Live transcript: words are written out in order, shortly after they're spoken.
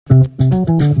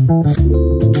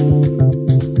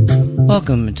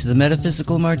Welcome to the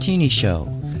Metaphysical Martini Show,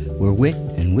 where wit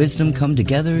and wisdom come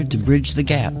together to bridge the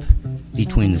gap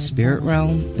between the spirit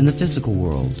realm and the physical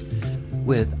world.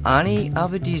 With Ani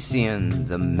Avedissian,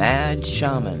 the Mad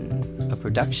Shaman, a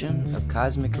production of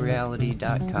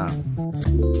CosmicReality.com.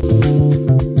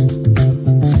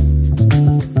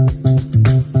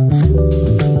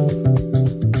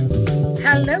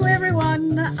 Hello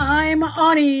everyone, I'm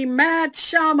Ani, Mad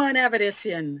Shaman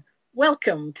Avedissian.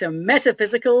 Welcome to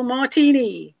Metaphysical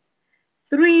Martini.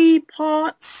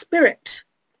 3-part spirit,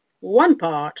 1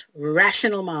 part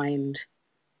rational mind.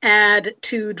 Add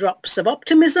 2 drops of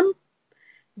optimism.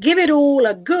 Give it all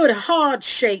a good hard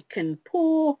shake and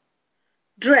pour.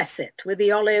 Dress it with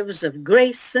the olives of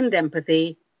grace and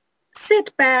empathy.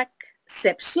 Sit back,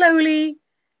 sip slowly,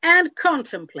 and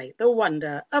contemplate the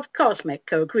wonder of cosmic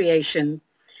co-creation.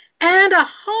 And a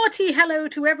hearty hello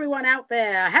to everyone out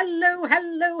there. Hello,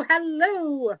 hello,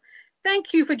 hello.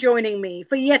 Thank you for joining me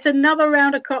for yet another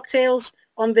round of cocktails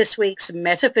on this week's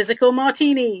Metaphysical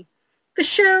Martini, the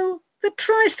show that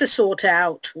tries to sort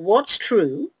out what's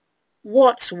true,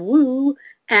 what's woo,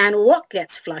 and what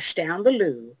gets flushed down the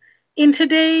loo. In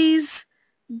today's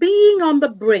Being on the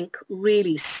Brink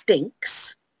Really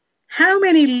Stinks, how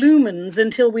many lumens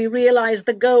until we realize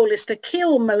the goal is to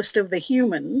kill most of the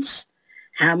humans?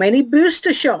 How many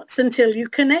booster shots until you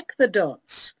connect the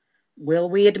dots? Will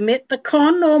we admit the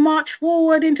con or march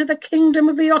forward into the kingdom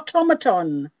of the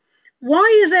automaton?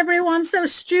 Why is everyone so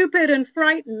stupid and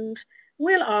frightened?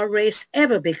 Will our race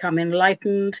ever become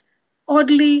enlightened?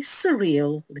 Oddly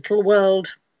surreal little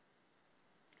world.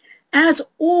 As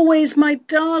always, my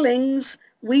darlings,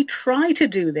 we try to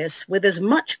do this with as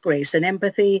much grace and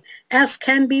empathy as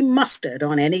can be mustered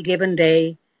on any given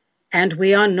day. And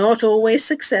we are not always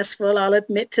successful, I'll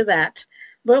admit to that,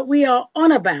 but we are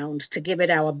honor-bound to give it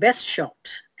our best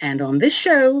shot. And on this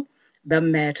show, the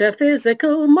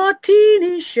Metaphysical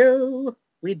Martini Show,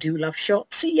 we do love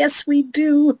shots, yes we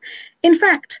do. In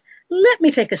fact, let me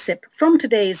take a sip from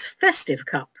today's festive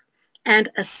cup and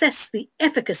assess the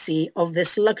efficacy of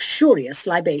this luxurious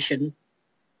libation.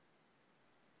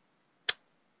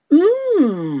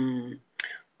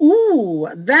 Ooh,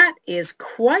 that is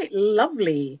quite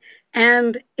lovely.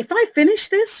 And if I finish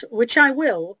this, which I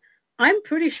will, I'm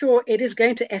pretty sure it is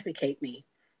going to effecate me.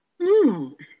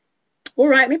 All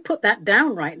right, let me put that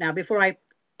down right now before I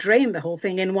drain the whole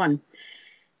thing in one.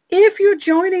 If you're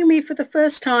joining me for the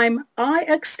first time, I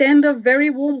extend a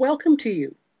very warm welcome to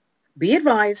you. Be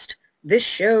advised, this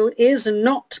show is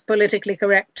not politically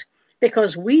correct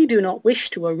because we do not wish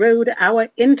to erode our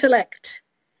intellect.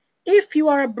 If you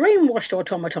are a brainwashed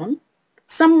automaton,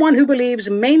 someone who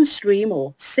believes mainstream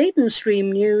or Satan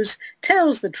stream news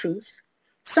tells the truth,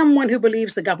 someone who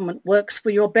believes the government works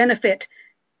for your benefit,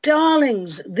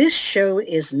 darlings, this show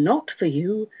is not for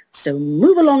you, so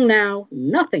move along now,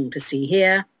 nothing to see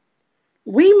here.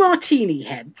 We Martini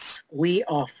heads, we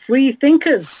are free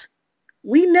thinkers.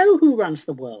 We know who runs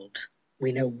the world.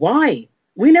 We know why.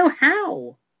 We know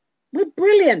how. We're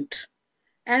brilliant.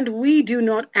 And we do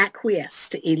not acquiesce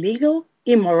to illegal,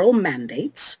 immoral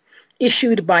mandates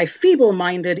issued by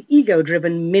feeble-minded,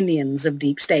 ego-driven minions of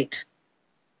deep state.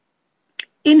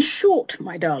 In short,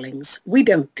 my darlings, we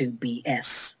don't do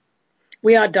BS.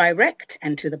 We are direct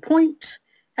and to the point,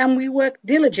 and we work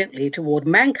diligently toward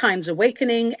mankind's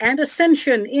awakening and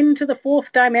ascension into the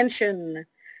 4th dimension.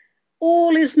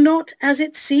 All is not as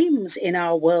it seems in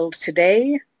our world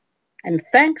today. And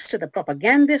thanks to the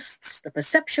propagandists, the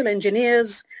perceptual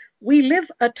engineers, we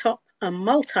live atop a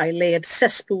multi-layered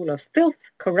cesspool of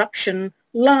filth, corruption,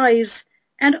 lies,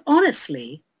 and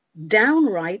honestly,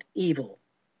 downright evil.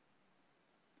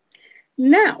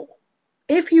 Now,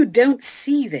 if you don't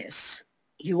see this,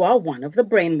 you are one of the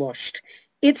brainwashed.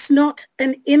 It's not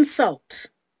an insult.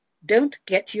 Don't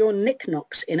get your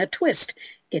knickknacks in a twist.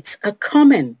 It's a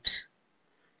comment.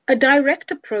 A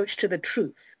direct approach to the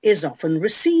truth is often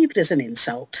received as an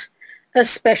insult,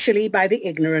 especially by the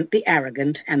ignorant, the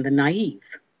arrogant, and the naive.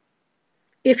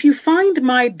 If you find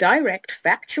my direct,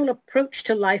 factual approach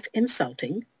to life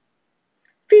insulting,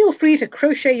 feel free to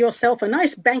crochet yourself a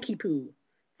nice banky poo,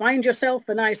 find yourself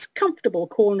a nice, comfortable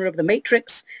corner of the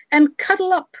matrix, and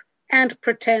cuddle up and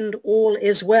pretend all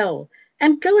is well.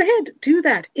 And go ahead, do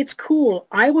that. It's cool.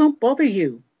 I won't bother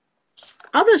you.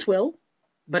 Others will,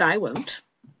 but I won't.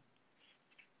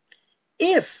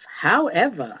 If,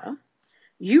 however,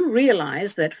 you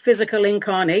realize that physical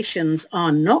incarnations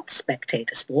are not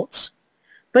spectator sports,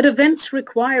 but events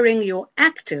requiring your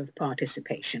active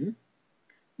participation,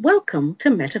 welcome to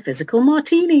Metaphysical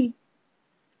Martini.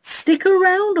 Stick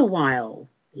around a while,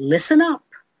 listen up,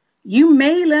 You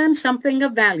may learn something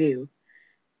of value.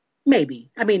 Maybe.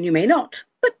 I mean, you may not,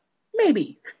 but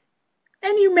maybe.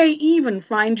 And you may even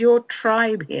find your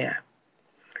tribe here.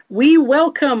 We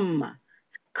welcome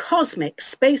cosmic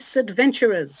space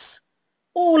adventurers,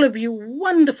 all of you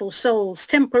wonderful souls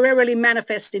temporarily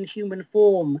manifest in human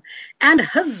form, and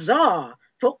huzzah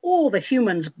for all the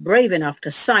humans brave enough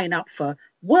to sign up for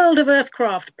World of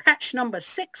Earthcraft patch number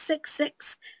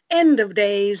 666, End of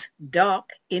Days, Dark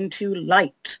into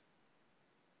Light.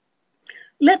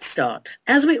 Let's start,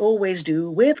 as we always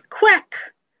do, with Quack.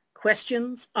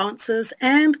 Questions, answers,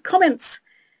 and comments.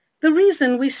 The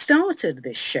reason we started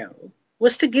this show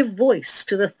was to give voice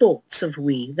to the thoughts of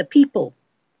we, the people.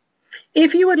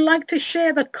 If you would like to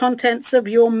share the contents of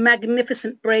your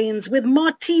magnificent brains with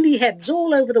martini heads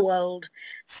all over the world,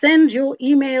 send your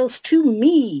emails to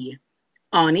me,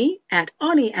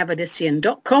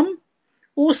 Arnie@ArnieAvedissian.com,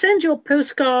 or send your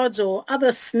postcards or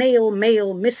other snail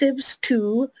mail missives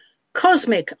to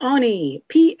Cosmic Arnie,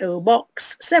 P.O.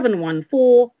 Box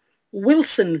 714,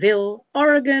 Wilsonville,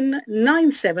 Oregon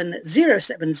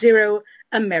 97070,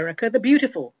 America the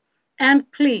Beautiful.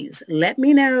 And please let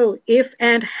me know if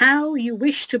and how you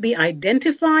wish to be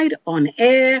identified on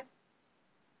air,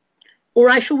 or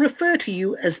I shall refer to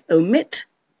you as omit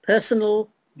personal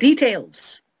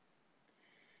details.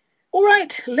 All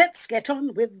right, let's get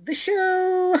on with the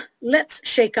show. Let's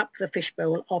shake up the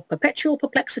fishbowl of perpetual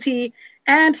perplexity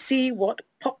and see what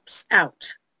pops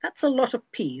out. That's a lot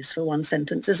of P's for one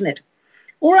sentence, isn't it?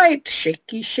 All right,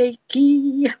 shaky,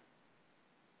 shaky.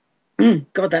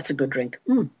 God, that's a good drink.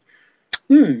 All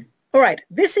right,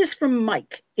 this is from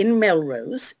Mike in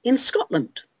Melrose in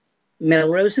Scotland.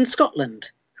 Melrose in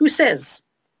Scotland, who says,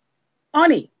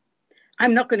 Arnie,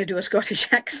 I'm not going to do a Scottish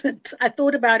accent. I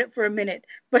thought about it for a minute,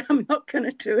 but I'm not going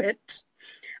to do it.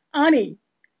 Arnie,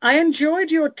 I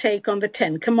enjoyed your take on the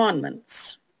 10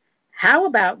 Commandments. How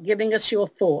about giving us your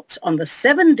thoughts on the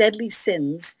 7 deadly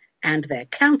sins and their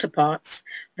counterparts,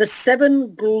 the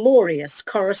 7 glorious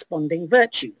corresponding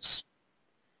virtues?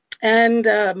 And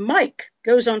Mike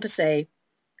goes on to say,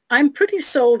 I'm pretty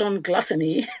sold on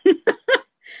gluttony,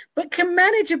 but can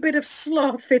manage a bit of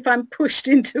sloth if I'm pushed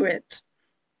into it.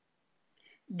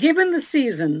 Given the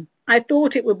season, I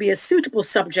thought it would be a suitable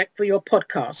subject for your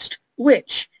podcast,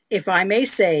 which, if I may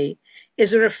say,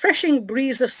 is a refreshing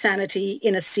breeze of sanity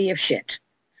in a sea of shit.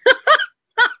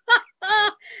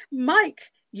 Mike,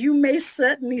 you may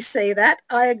certainly say that.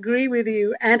 I agree with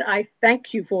you, and I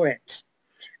thank you for it.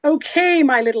 Okay,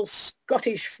 my little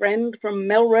Scottish friend from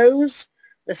Melrose,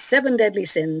 the 7 deadly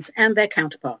sins and their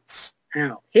counterparts.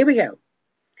 Now, here we go.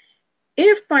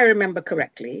 If I remember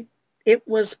correctly, it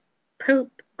was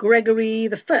Pope Gregory I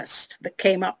that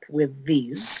came up with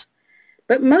these,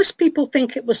 but most people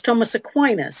think it was Thomas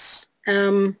Aquinas.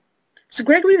 So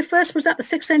Gregory I, was that the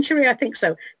 6th century? I think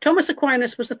so. Thomas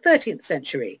Aquinas was the 13th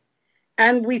century.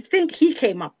 And we think he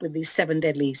came up with these 7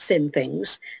 deadly sin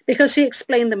things because he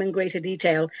explained them in greater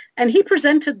detail, and he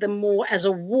presented them more as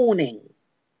a warning.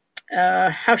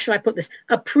 How shall I put this?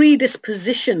 A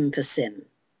predisposition to sin.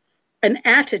 An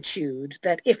attitude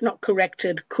that, if not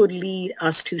corrected, could lead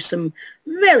us to some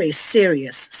very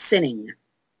serious sinning.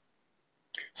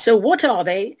 So what are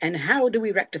they, and how do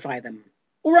we rectify them?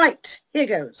 All right, here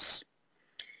goes.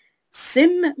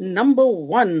 Sin number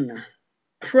 1.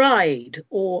 Pride,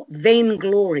 or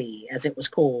vainglory, as it was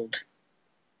called.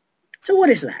 So what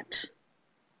is that?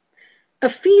 A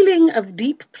feeling of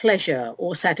deep pleasure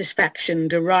or satisfaction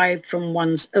derived from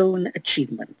one's own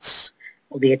achievements,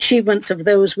 or the achievements of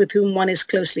those with whom one is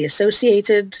closely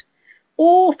associated,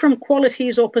 or from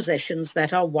qualities or possessions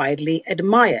that are widely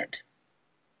admired.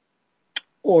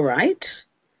 All right.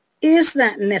 Is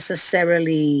that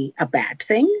necessarily a bad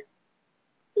thing?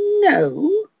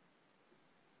 No.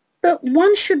 But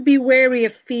one should be wary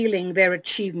of feeling their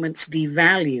achievements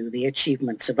devalue the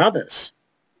achievements of others.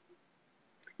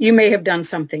 You may have done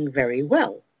something very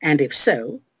well, and if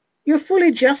so, you're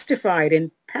fully justified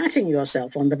in patting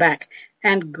yourself on the back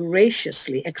and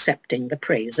graciously accepting the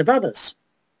praise of others.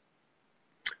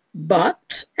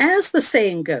 But, as the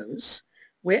saying goes,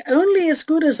 we're only as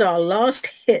good as our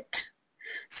last hit,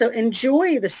 so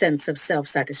enjoy the sense of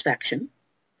self-satisfaction,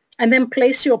 and then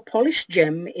place your polished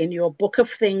gem in your book of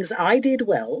things I did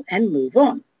well and move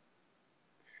on.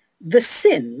 The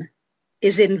sin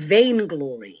is in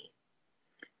vainglory,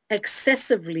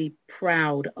 excessively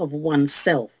proud of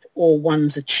oneself or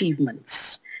one's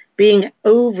achievements, being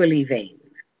overly vain,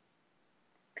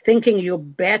 thinking you're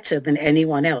better than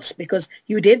anyone else because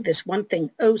you did this one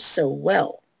thing oh so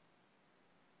well.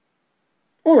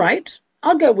 All right,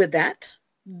 I'll go with that.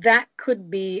 That could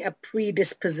be a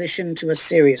predisposition to a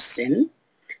serious sin.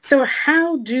 So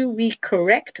how do we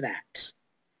correct that?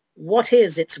 What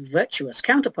is its virtuous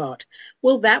counterpart?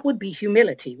 Well, that would be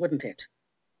humility, wouldn't it?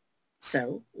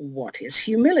 So what is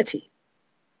humility?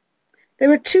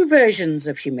 There are two versions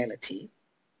of humility,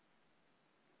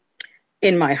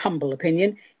 in my humble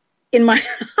opinion. In my,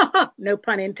 no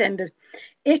pun intended,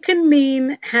 it can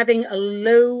mean having a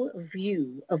low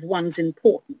view of one's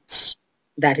importance.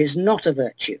 That is not a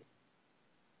virtue.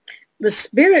 The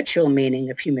spiritual meaning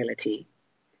of humility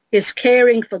is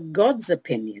caring for God's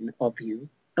opinion of you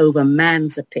over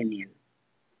man's opinion.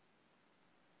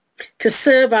 To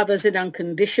serve others in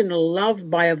unconditional love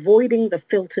by avoiding the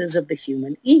filters of the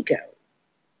human ego.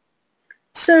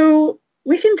 So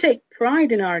we can take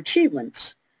pride in our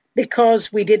achievements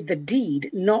because we did the deed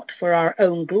not for our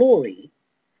own glory,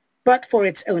 but for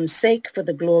its own sake, for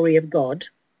the glory of God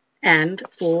and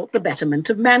for the betterment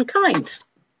of mankind.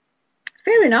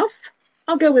 Fair enough.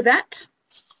 I'll go with that.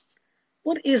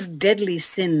 What is deadly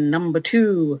sin number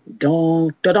 2?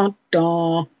 Dun, dun, dun,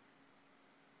 dun.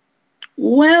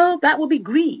 Well, that would be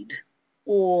greed,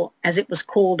 or as it was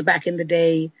called back in the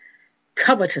day,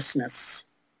 covetousness.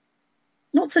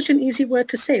 Not such an easy word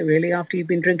to say, really, after you've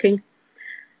been drinking.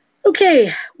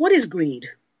 Okay, what is greed?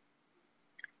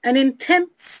 An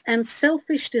intense and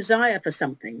selfish desire for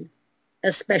something,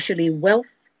 especially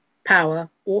wealth, power,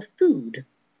 or food.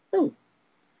 Oh,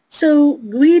 so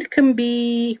greed can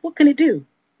be, what can it do?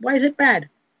 Why is it bad?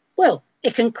 Well,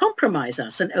 it can compromise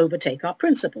us and overtake our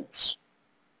principles.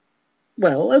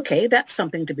 Well, okay, that's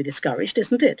something to be discouraged,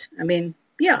 isn't it? I mean,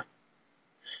 yeah.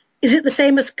 Is it the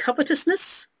same as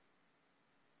covetousness?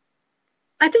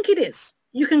 I think it is.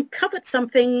 You can covet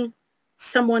something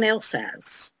someone else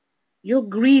has. You're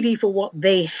greedy for what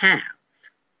they have.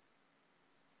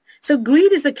 So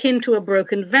greed is akin to a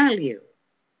broken value.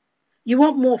 You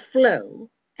want more flow,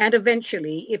 and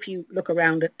eventually, if you look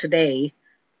around at today,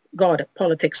 God, at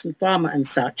politics and pharma and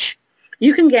such,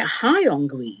 you can get high on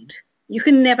greed. You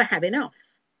can never have enough.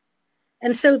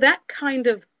 And so that kind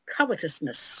of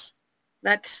covetousness,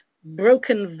 that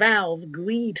broken valve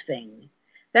greed thing,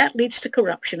 that leads to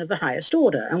corruption of the highest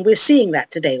order. And we're seeing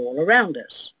that today all around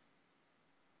us.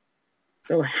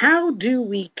 So how do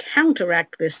we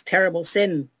counteract this terrible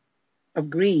sin of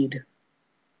greed?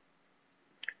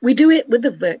 We do it with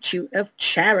the virtue of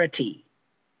charity.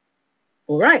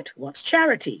 All right, what's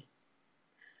charity?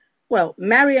 Well,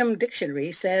 Merriam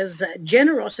Dictionary says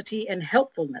generosity and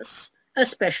helpfulness,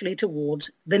 especially towards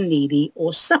the needy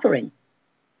or suffering.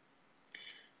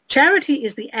 Charity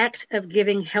is the act of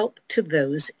giving help to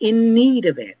those in need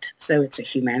of it. So it's a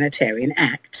humanitarian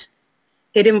act.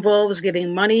 It involves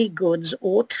giving money, goods,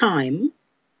 or time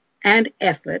and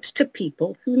effort to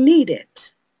people who need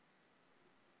it.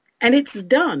 And it's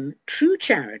done, true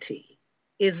charity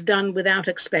is done without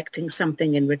expecting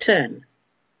something in return.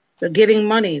 So giving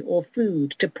money or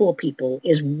food to poor people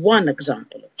is one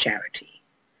example of charity.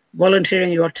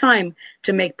 Volunteering your time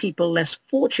to make people less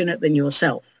fortunate than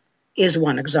yourself is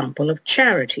one example of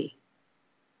charity.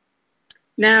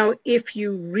 Now, if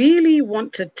you really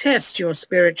want to test your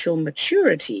spiritual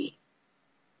maturity,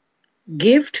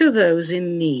 give to those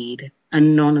in need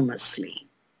anonymously.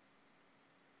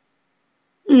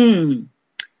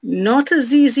 Not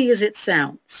as easy as it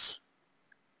sounds.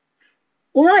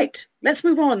 All right, let's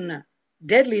move on.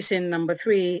 Deadly sin number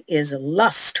 3 is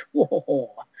lust,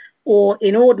 or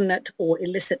inordinate or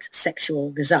illicit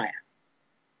sexual desire.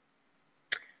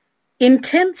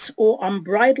 Intense or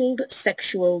unbridled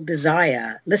sexual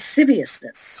desire,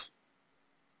 lasciviousness.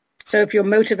 So if you're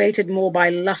motivated more by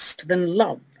lust than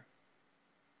love,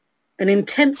 an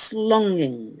intense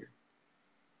longing.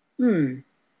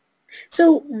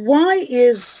 So why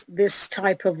is this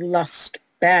type of lust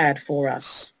bad for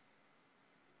us?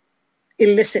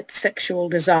 Illicit sexual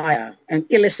desire, and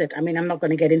illicit, I mean, I'm not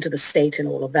going to get into the state and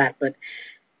all of that, but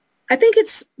I think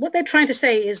it's what they're trying to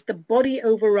say is the body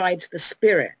overrides the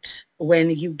spirit when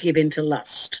you give into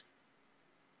lust.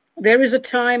 There is a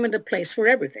time and a place for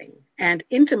everything, and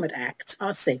intimate acts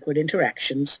are sacred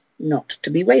interactions not to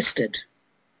be wasted.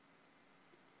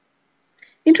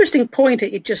 Interesting point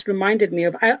it just reminded me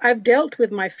of. I've dealt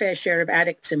with my fair share of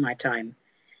addicts in my time.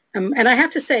 And I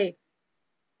have to say,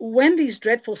 when these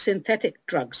dreadful synthetic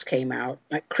drugs came out,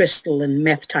 like crystal and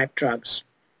meth type drugs,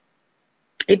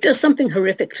 it does something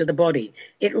horrific to the body.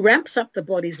 It ramps up the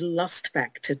body's lust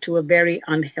factor to a very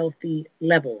unhealthy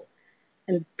level.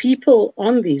 And people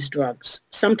on these drugs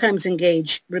sometimes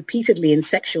engage repeatedly in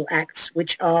sexual acts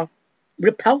which are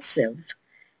repulsive,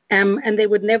 and they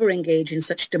would never engage in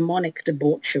such demonic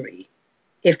debauchery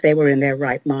if they were in their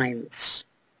right minds.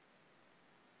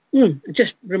 It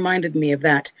just reminded me of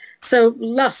that. So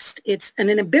lust, it's an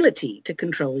inability to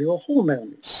control your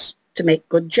hormones, to make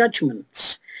good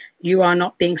judgments. You are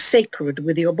not being sacred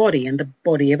with your body and the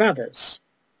body of others.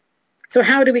 So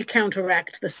how do we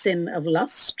counteract the sin of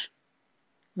lust?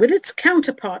 With its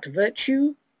counterpart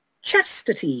virtue,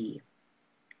 chastity,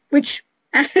 which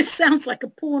actually sounds like a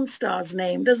porn star's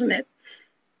name, doesn't it?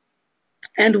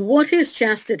 And what is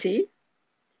chastity?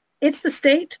 It's the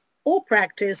state or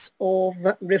practice of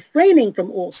refraining from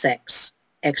all sex,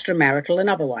 extramarital and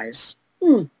otherwise.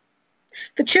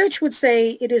 The church would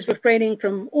say it is refraining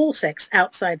from all sex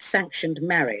outside sanctioned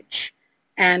marriage,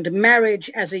 and marriage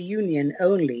as a union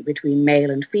only between male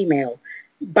and female.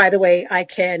 By the way, I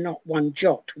care not one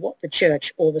jot what the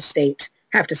church or the state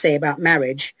have to say about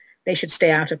marriage. They should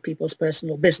stay out of people's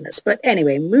personal business. But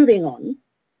anyway, moving on.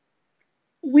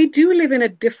 We do live in a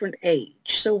different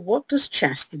age, so what does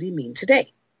chastity mean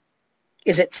today?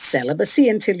 Is it celibacy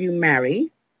until you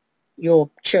marry your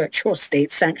church or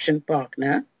state-sanctioned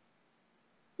partner?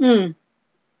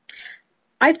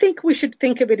 I think we should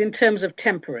think of it in terms of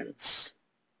temperance.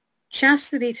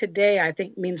 Chastity today, I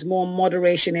think, means more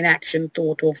moderation in action,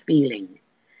 thought, or feeling,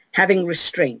 having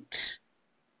restraint,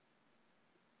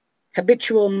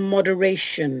 habitual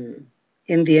moderation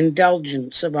in the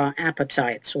indulgence of our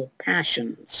appetites or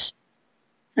passions.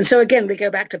 And so again, we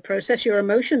go back to process your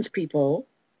emotions, people.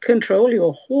 Control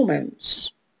your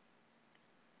hormones.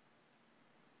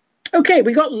 Okay,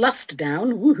 we got lust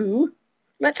down. Woohoo.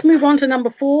 Let's move on to number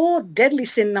 4. Deadly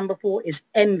sin number 4 is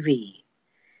envy.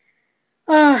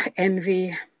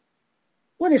 Envy.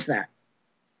 What is that?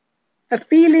 A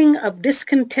feeling of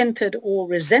discontented or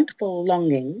resentful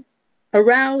longing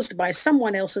aroused by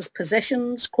someone else's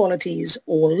possessions, qualities,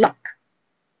 or luck.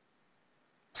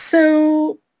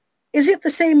 So, is it the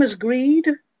same as greed?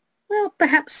 Well,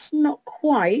 perhaps not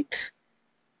quite.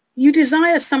 You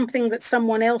desire something that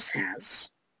someone else has,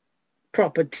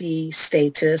 property,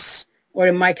 status, or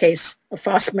in my case, a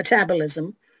fast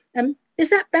metabolism. Is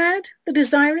that bad, the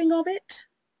desiring of it?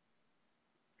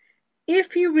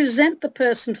 If you resent the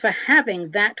person for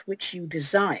having that which you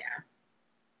desire,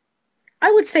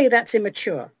 I would say that's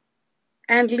immature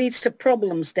and leads to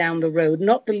problems down the road,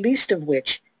 not the least of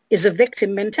which is a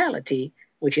victim mentality,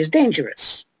 which is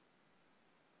dangerous.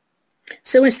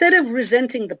 So instead of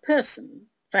resenting the person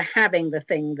for having the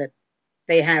thing that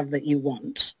they have that you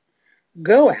want,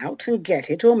 go out and get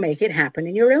it or make it happen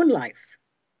in your own life.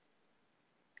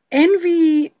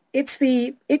 Envy, it's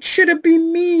the it should have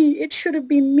been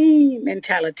me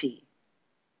mentality.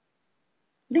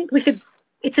 I think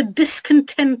it's a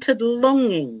discontented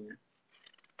longing.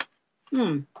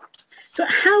 So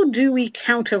how do we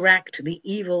counteract the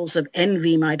evils of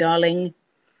envy, my darling?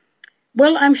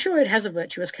 Well, I'm sure it has a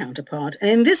virtuous counterpart. And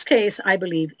in this case, I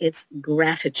believe it's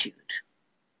gratitude.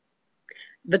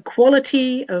 The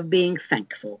quality of being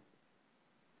thankful.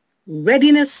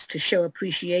 Readiness to show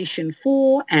appreciation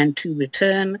for and to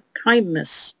return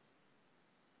kindness.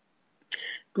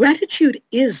 Gratitude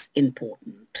is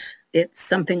important. It's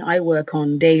something I work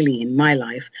on daily in my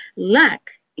life.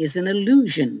 Lack is an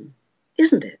illusion,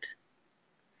 isn't it?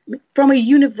 From a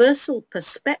universal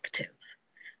perspective,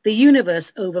 the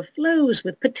universe overflows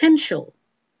with potential,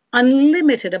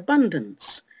 unlimited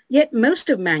abundance, yet most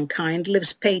of mankind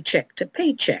lives paycheck to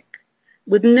paycheck,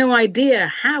 with no idea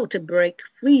how to break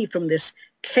free from this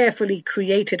carefully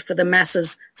created for the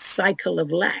masses cycle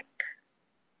of lack.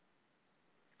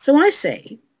 So I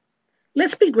say,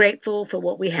 let's be grateful for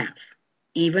what we have,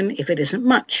 even if it isn't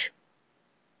much.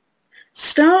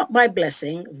 Start by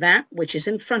blessing that which is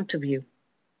in front of you.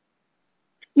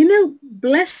 You know,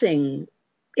 blessing,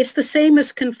 it's the same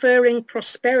as conferring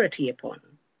prosperity upon.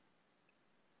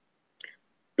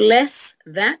 Bless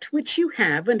that which you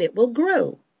have and it will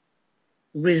grow.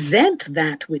 Resent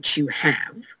that which you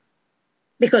have,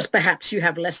 because perhaps you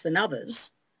have less than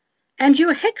others, and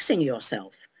you're hexing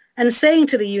yourself and saying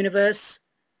to the universe,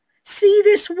 see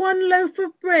this one loaf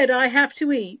of bread I have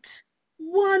to eat.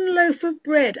 One loaf of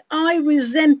bread, I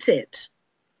resent it.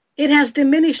 It has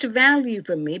diminished value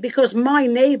for me because my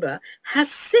neighbor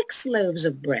has 6 loaves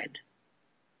of bread.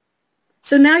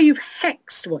 So now you've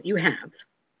hexed what you have,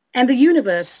 and the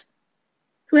universe,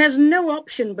 who has no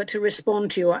option but to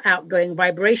respond to your outgoing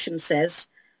vibration, says,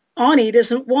 Arnie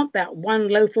doesn't want that one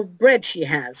loaf of bread she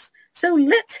has, so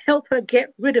let's help her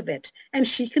get rid of it, and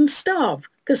she can starve,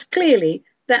 because clearly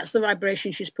that's the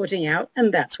vibration she's putting out,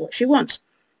 and that's what she wants.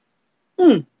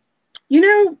 You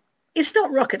know, it's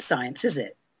not rocket science, is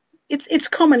it? It's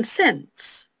common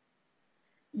sense.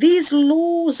 These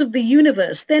laws of the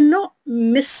universe, they're not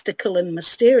mystical and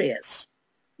mysterious.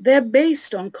 They're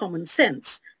based on common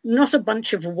sense, not a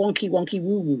bunch of wonky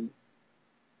woo-woo.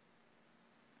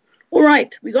 All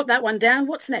right, we got that one down.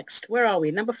 What's next? Where are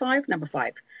we? Number 5? Number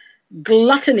 5.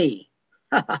 Gluttony,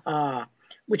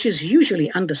 which is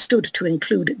usually understood to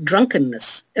include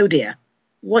drunkenness. Oh dear.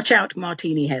 Watch out,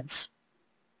 martini heads.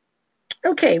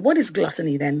 Okay, what is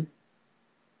gluttony then?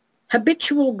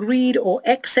 Habitual greed or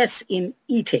excess in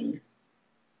eating.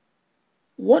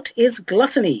 What is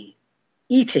gluttony?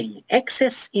 Eating,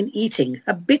 excess in eating,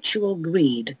 habitual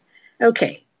greed.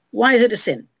 Okay, why is it a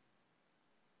sin?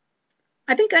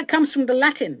 I think that comes from the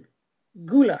Latin,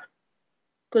 gula,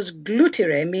 because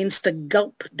glutire means to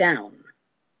gulp down.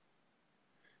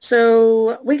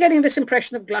 So we're getting this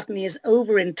impression of gluttony as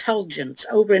overindulgence,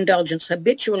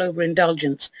 habitual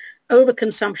overindulgence,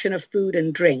 overconsumption of food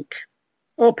and drink,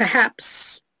 or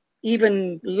perhaps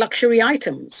even luxury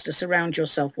items to surround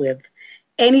yourself with,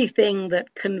 anything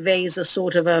that conveys a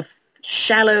sort of a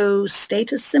shallow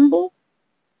status symbol.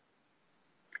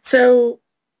 So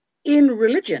in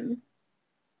religion,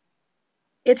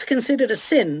 it's considered a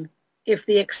sin if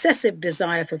the excessive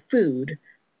desire for food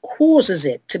causes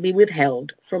it to be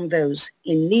withheld from those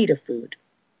in need of food.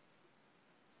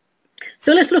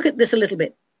 So let's look at this a little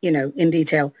bit, in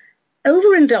detail.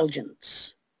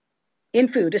 Overindulgence in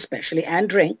food especially, and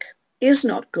drink, is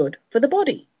not good for the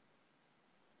body.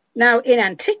 Now, in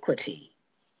antiquity,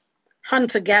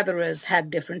 hunter-gatherers had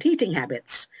different eating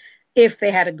habits. If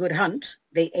they had a good hunt,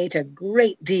 they ate a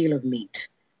great deal of meat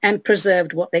and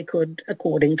preserved what they could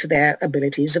according to their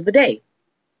abilities of the day.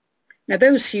 Now,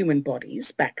 those human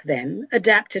bodies back then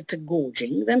adapted to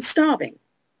gorging than starving.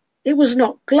 It was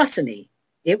not gluttony.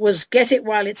 It was get it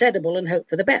while it's edible and hope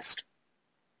for the best.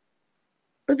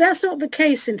 But that's not the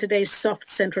case in today's soft,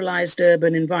 centralized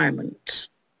urban environment.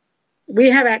 We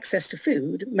have access to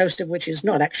food, most of which is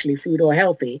not actually food or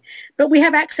healthy, but we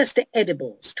have access to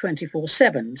edibles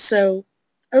 24/7, so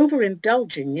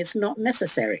overindulging is not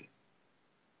necessary.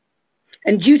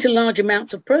 And due to large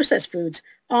amounts of processed foods,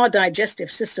 our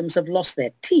digestive systems have lost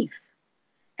their teeth,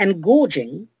 and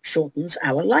gorging shortens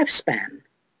our lifespan.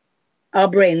 Our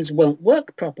brains won't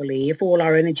work properly if all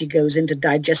our energy goes into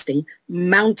digesting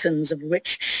mountains of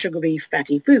rich, sugary,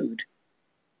 fatty food.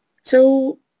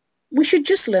 So we should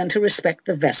just learn to respect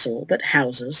the vessel that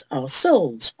houses our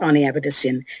souls, Arnie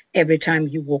Avedissian, every time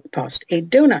you walk past a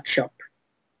donut shop.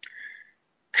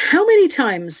 How many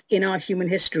times in our human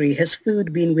history has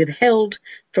food been withheld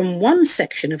from one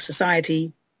section of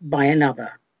society by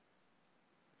another?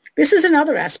 This is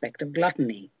another aspect of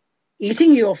gluttony,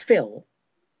 eating your fill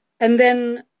and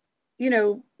then,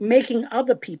 making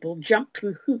other people jump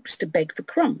through hoops to beg for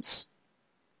crumbs.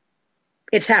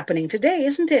 It's happening today,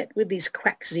 isn't it, with these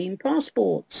quackzine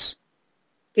passports?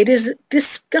 It is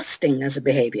disgusting as a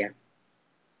behavior.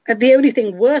 And the only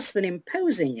thing worse than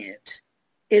imposing it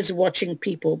is watching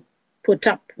people put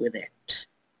up with it.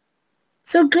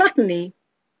 So gluttony,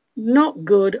 not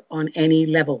good on any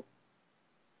level.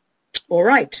 All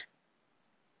right.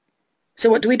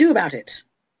 So what do we do about it?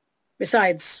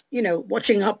 Besides,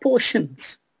 watching our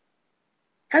portions.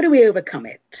 How do we overcome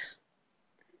it?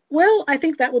 Well, I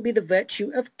think that would be the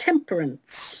virtue of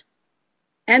temperance.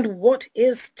 And what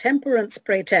is temperance,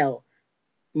 pray tell?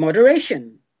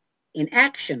 Moderation in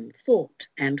action, thought,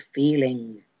 and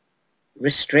feeling.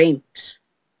 Restraint.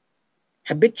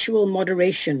 Habitual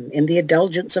moderation in the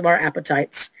indulgence of our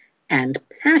appetites and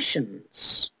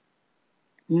passions.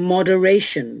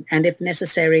 Moderation, and if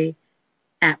necessary,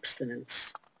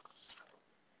 abstinence.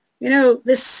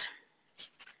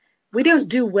 We don't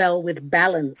do well with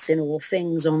balance in all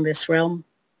things on this realm.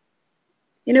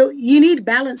 You need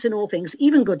balance in all things,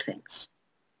 even good things.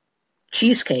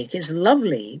 Cheesecake is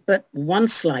lovely, but one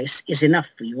slice is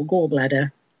enough for your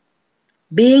gallbladder.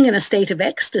 Being in a state of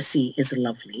ecstasy is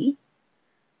lovely,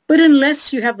 but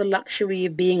unless you have the luxury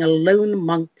of being a lone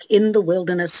monk in the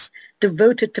wilderness,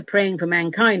 devoted to praying for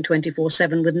mankind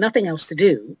 24/7 with nothing else to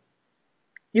do,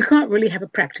 you can't really have a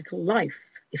practical life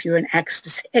if you're in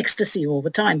ecstasy all the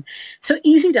time. So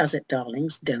easy does it,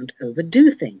 darlings. Don't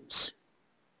overdo things.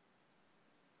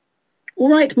 All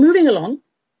right, moving along.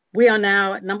 We are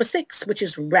now at number 6, which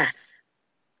is wrath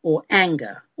or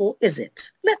anger, or is it?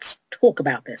 Let's talk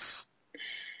about this.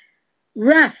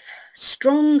 Wrath,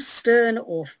 strong, stern,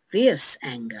 or fierce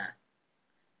anger.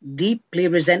 Deeply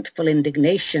resentful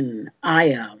indignation,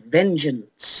 ire,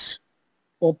 vengeance,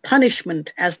 or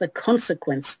punishment as the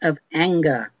consequence of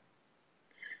anger.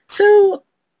 So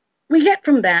we get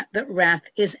from that wrath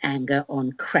is anger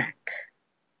on crack.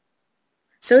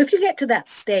 So if you get to that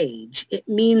stage, it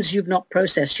means you've not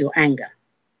processed your anger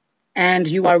and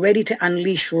you are ready to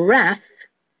unleash wrath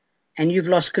and you've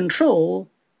lost control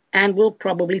and will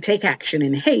probably take action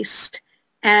in haste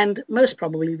and most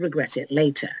probably regret it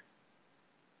later.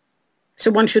 So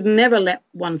one should never let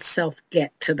oneself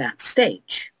get to that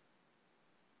stage.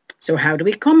 So how do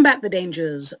we combat the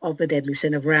dangers of the deadly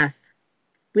sin of wrath?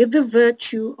 With the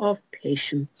virtue of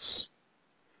patience,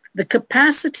 the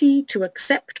capacity to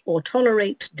accept or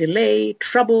tolerate delay,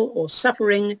 trouble, or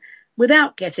suffering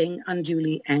without getting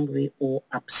unduly angry or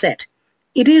upset.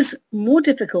 It is more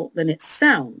difficult than it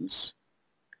sounds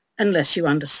unless you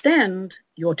understand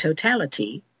your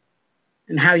totality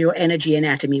and how your energy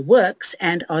anatomy works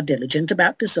and are diligent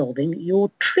about dissolving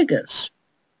your triggers.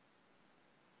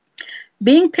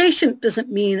 Being patient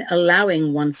doesn't mean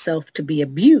allowing oneself to be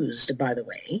abused, by the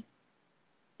way.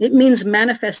 It means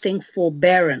manifesting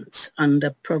forbearance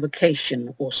under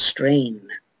provocation or strain,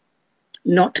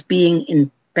 not being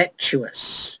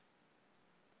impetuous,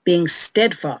 being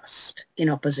steadfast in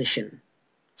opposition,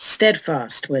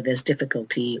 steadfast where there's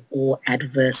difficulty or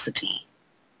adversity.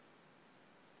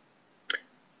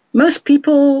 Most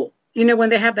people, when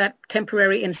they have that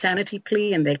temporary insanity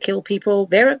plea and they kill people,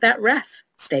 they're at that wrath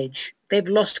stage. They've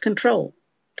lost control.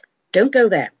 Don't go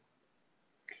there.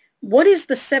 What is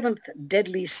the seventh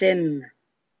deadly sin?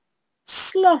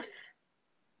 Sloth.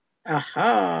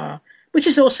 Aha. Which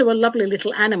is also a lovely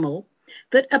little animal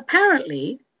that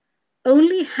apparently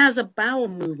only has a bowel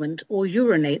movement or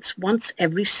urinates once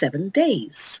every 7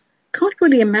 days. Can't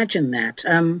really imagine that.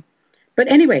 But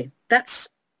anyway, that's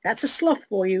a sloth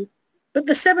for you. But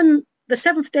the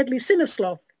seventh deadly sin of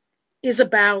sloth is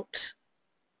about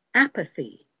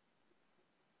apathy.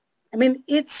 I mean,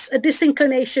 it's a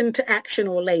disinclination to action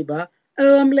or labor.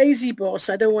 Oh, I'm lazy, boss.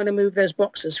 I don't want to move those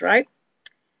boxes, right?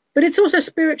 But it's also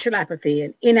spiritual apathy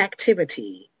and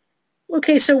inactivity.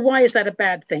 Okay, so why is that a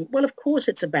bad thing? Well, of course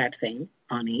it's a bad thing,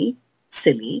 Ani,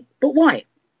 silly, but why?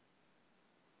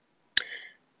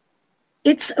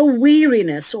 It's a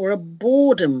weariness or a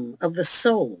boredom of the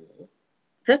soul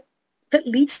that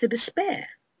leads to despair.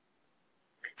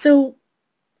 So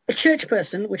a church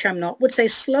person, which I'm not, would say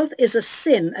sloth is a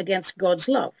sin against God's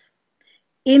love,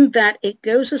 in that it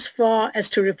goes as far as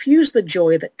to refuse the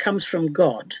joy that comes from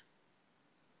God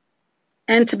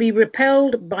and to be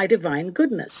repelled by divine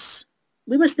goodness.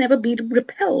 We must never be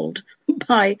repelled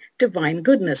by divine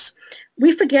goodness.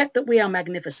 We forget that we are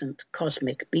magnificent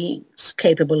cosmic beings,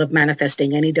 capable of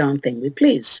manifesting any darn thing we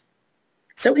please.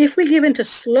 So if we give into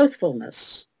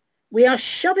slothfulness, we are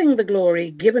shoving the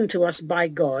glory given to us by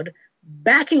God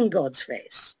back in God's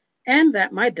face. And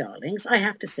that, my darlings, I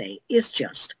have to say, is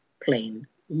just plain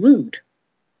rude.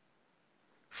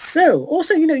 So,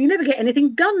 also, you never get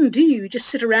anything done, do you? You just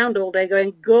sit around all day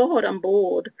going, God, I'm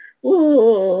bored.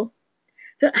 Oh.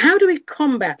 So how do we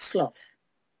combat sloth?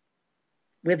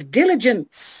 With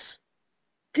diligence,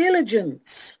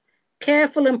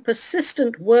 careful and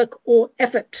persistent work or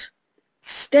effort,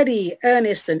 steady,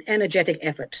 earnest, and energetic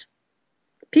effort.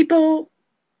 People,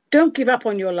 don't give up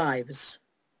on your lives.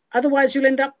 Otherwise, you'll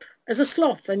end up as a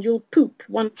sloth and you'll poop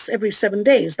once every 7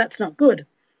 days. That's not good.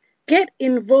 Get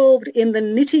involved in the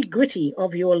nitty-gritty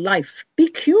of your life. Be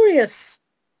curious.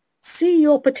 See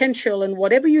your potential, and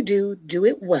whatever you do, do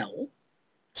it well,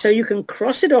 so you can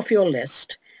cross it off your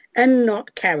list and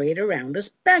not carry it around as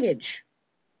baggage.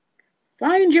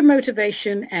 Find your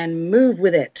motivation and move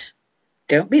with it.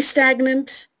 Don't be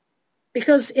stagnant,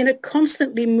 because in a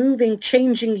constantly moving,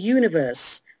 changing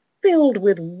universe filled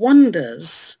with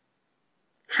wonders,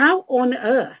 how on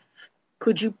earth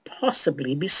could you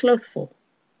possibly be slothful?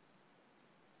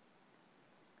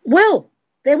 Well,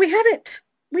 there we have it.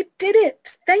 We did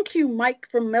it. Thank you, Mike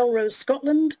from Melrose,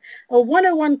 Scotland. A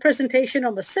 101 presentation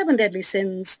on the 7 deadly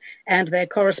sins and their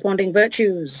corresponding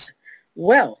virtues.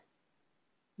 Well,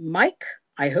 Mike,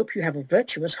 I hope you have a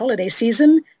virtuous holiday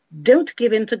season. Don't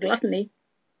give in to gluttony.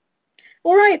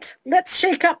 All right, let's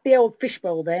shake up the old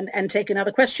fishbowl then and take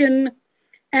another question.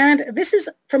 And this is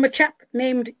from a chap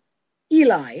named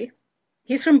Eli.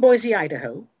 He's from Boise,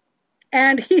 Idaho.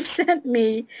 And he sent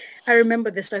me, I remember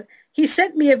this, he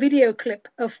sent me a video clip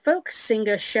of folk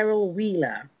singer Cheryl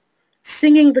Wheeler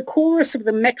singing the chorus of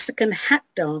the Mexican hat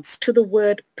dance to the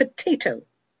word potato.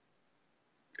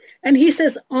 And he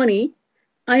says, Ani,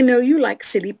 I know you like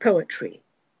silly poetry,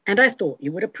 and I thought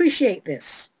you would appreciate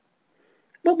this.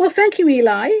 Well, thank you,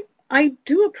 Eli. I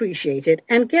do appreciate it.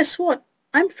 And guess what?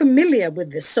 I'm familiar with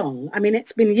this song. I mean,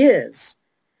 it's been years.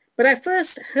 But I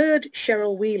first heard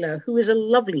Cheryl Wheeler, who is a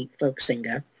lovely folk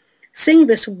singer, sing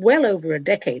this well over a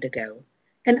decade ago.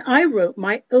 And I wrote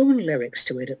my own lyrics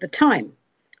to it at the time.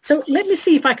 So let me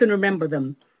see if I can remember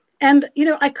them. And,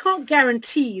 I can't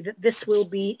guarantee that this will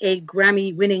be a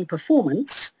Grammy-winning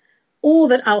performance or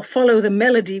that I'll follow the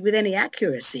melody with any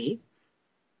accuracy.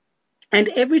 And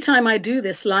every time I do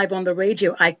this live on the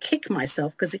radio, I kick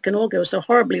myself because it can all go so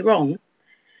horribly wrong.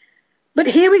 But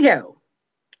here we go.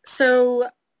 So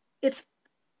it's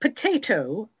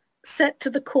potato set to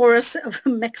the chorus of a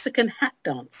Mexican hat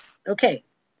dance. Okay.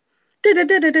 Okay,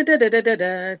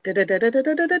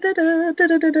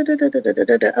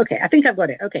 I think I've got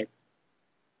it. Okay.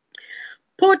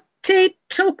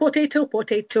 Potato, potato,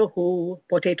 potato,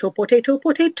 potato, potato, potato,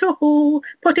 potato,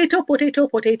 potato,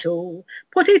 potato,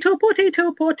 potato,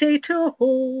 potato,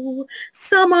 potato.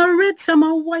 Some are red, some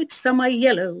are white, some are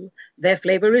yellow. Their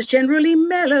flavor is generally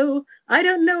mellow. I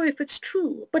don't know if it's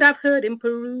true, but I've heard in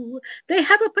Peru they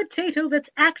have a potato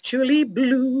that's actually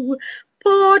blue.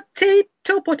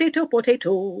 Potato, potato,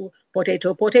 potato,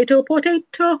 potato, potato, potato,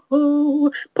 potato,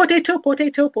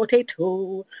 potato,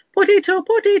 potato, potato,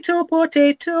 potato,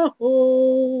 potato.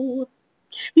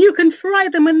 You can fry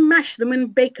them and mash them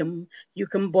and bake them. You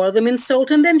can boil them in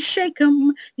salt and then shake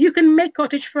them. You can make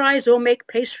cottage fries or make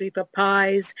pastry for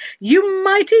pies. You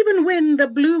might even win the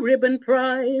blue ribbon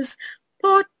prize.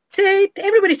 Potato,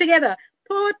 everybody together.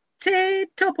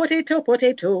 Potato, potato,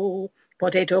 potato.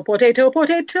 Potato, potato,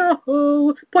 potato,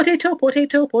 potato, potato,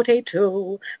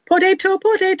 potato, potato,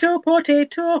 potato,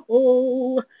 potato.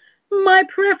 My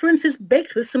preference is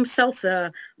baked with some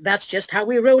salsa. That's just how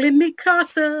we roll in mi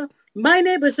casa. My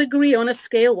neighbors agree on a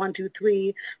scale 1, 2,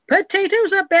 3.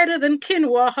 Potatoes are better than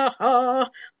quinoa, ha ha.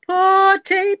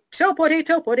 Potato,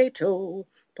 potato, potato.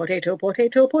 Potato,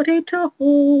 potato, potato,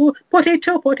 potato,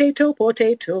 potato, potato,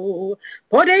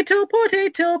 potato,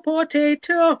 potato,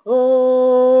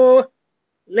 potato.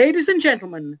 Ladies and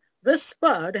gentlemen, the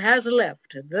Spud has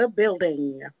left the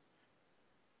building.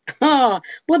 Well,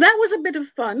 that was a bit of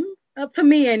fun. For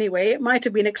me anyway. It might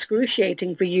have been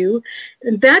excruciating for you.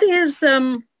 That is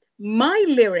my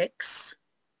lyrics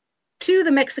to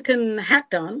the Mexican hat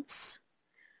dance.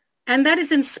 And that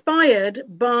is inspired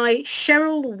by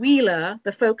Cheryl Wheeler,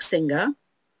 the folk singer,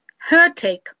 her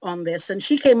take on this. And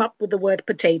she came up with the word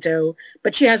potato,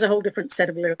 but she has a whole different set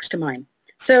of lyrics to mine.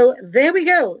 So there we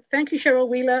go. Thank you, Cheryl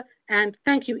Wheeler, and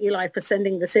thank you, Eli, for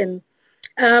sending this in.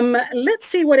 Let's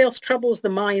see what else troubles the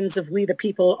minds of we the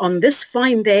people on this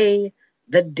fine day,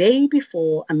 the day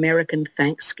before American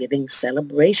Thanksgiving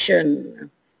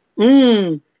celebration.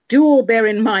 Do all bear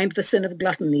in mind the sin of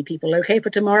gluttony, people, okay,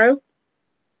 for tomorrow?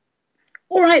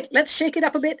 All right, let's shake it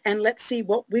up a bit and let's see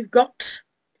what we've got.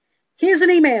 Here's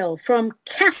an email from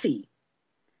Cassie.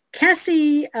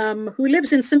 Cassie, who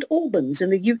lives in St. Albans in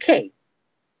the UK.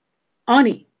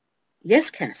 Ani, yes,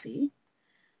 Cassie,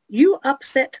 you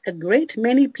upset a great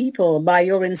many people by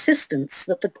your insistence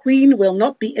that the Queen will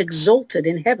not be exalted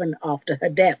in heaven after her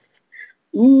death.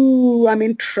 Ooh, I'm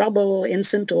in trouble in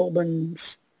St.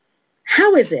 Albans.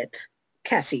 How is it,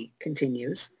 Cassie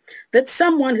continues, that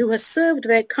someone who has served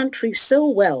their country so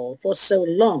well for so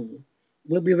long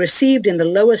will be received in the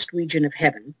lowest region of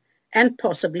heaven and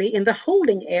possibly in the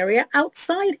holding area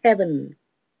outside heaven?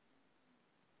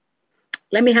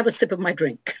 Let me have a sip of my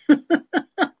drink.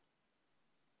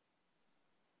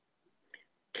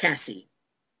 Cassie,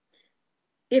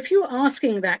 if you're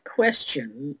asking that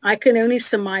question, I can only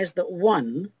surmise that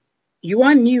 1, you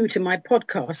are new to my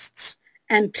podcasts,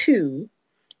 and 2,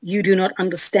 you do not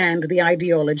understand the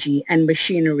ideology and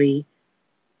machinery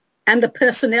and the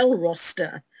personnel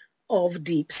roster of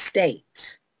Deep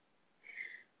State.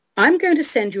 I'm going to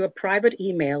send you a private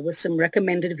email with some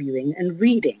recommended viewing and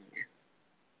reading.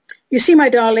 You see, my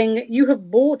darling, you have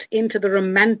bought into the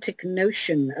romantic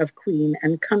notion of Queen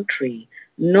and country,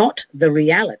 not the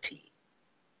reality.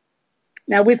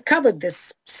 Now, we've covered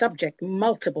this subject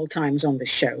multiple times on this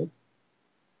show.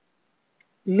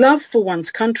 Love for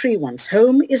one's country, one's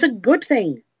home, is a good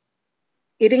thing.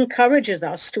 It encourages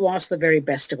us to ask the very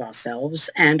best of ourselves,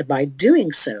 and by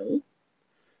doing so,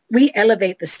 we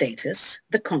elevate the status,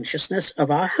 the consciousness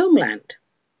of our homeland.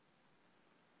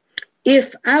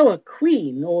 If our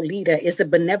queen or leader is the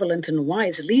benevolent and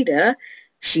wise leader,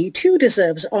 she too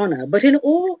deserves honor. But in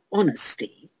all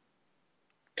honesty,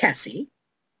 Cassie,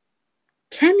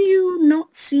 can you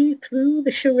not see through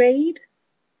the charade?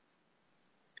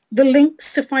 The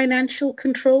links to financial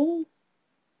control,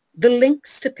 the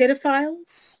links to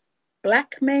pedophiles,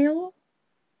 blackmail,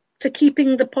 to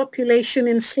keeping the population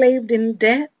enslaved in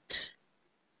debt,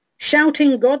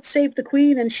 shouting God save the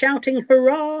Queen and shouting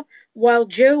hurrah while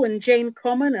Joe and Jane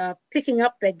Common are picking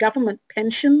up their government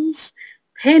pensions,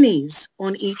 pennies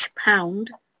on each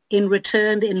pound in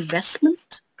returned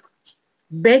investment,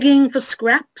 begging for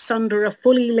scraps under a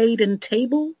fully laden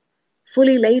table,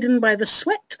 fully laden by the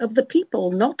sweat of the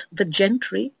people, not the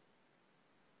gentry.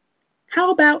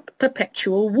 How about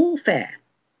perpetual warfare?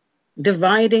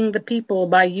 dividing the people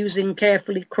by using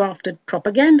carefully crafted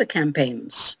propaganda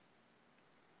campaigns.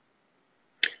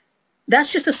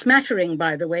 That's just a smattering,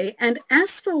 by the way. And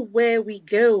as for where we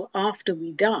go after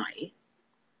we die,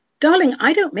 darling,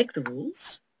 I don't make the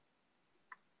rules.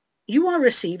 You are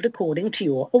received according to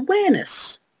your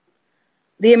awareness.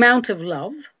 The amount of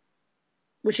love,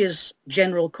 which is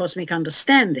general cosmic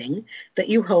understanding, that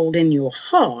you hold in your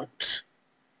heart,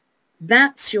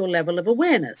 that's your level of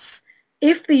awareness.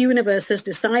 If the universe has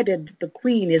decided the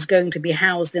Queen is going to be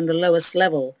housed in the lowest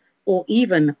level or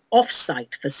even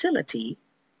off-site facility,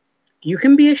 you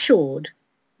can be assured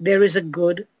there is a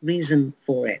good reason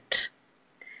for it.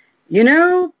 You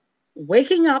know,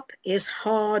 waking up is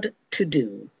hard to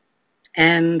do.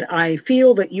 And I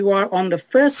feel that you are on the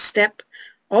first step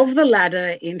of the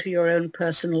ladder into your own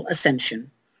personal ascension.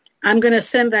 I'm going to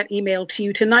send that email to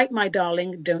you tonight, my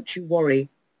darling. Don't you worry.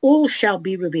 All shall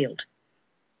be revealed.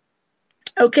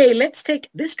 Okay,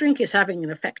 this drink is having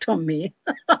an effect on me.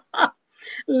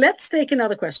 Let's take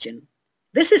another question.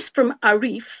 This is from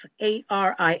Arif,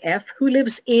 A-R-I-F, who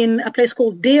lives in a place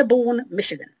called Dearborn,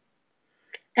 Michigan.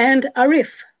 And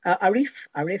Arif,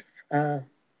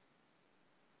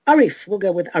 we'll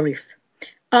go with Arif,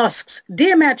 asks,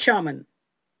 Dear Mad Shaman,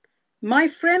 my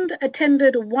friend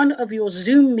attended one of your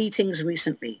Zoom meetings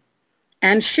recently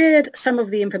and shared some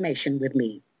of the information with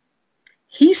me.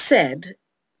 He said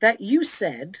that you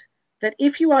said that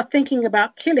if you are thinking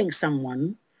about killing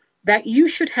someone, that you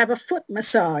should have a foot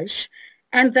massage,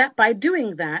 and that by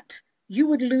doing that, you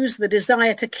would lose the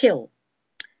desire to kill.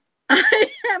 I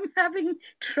am having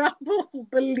trouble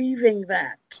believing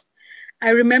that.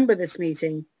 I remember this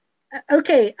meeting.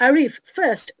 Okay, Arif,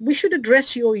 first, we should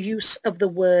address your use of the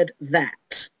word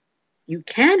that. You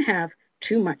can have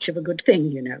too much of a good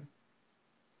thing, you know.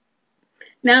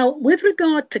 Now, with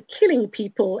regard to killing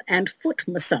people and foot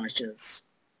massages,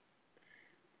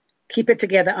 keep it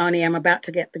together, Arnie, I'm about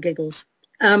to get the giggles.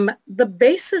 The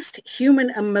basest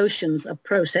human emotions are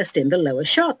processed in the lower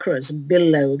chakras,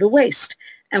 below the waist.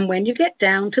 And when you get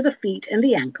down to the feet and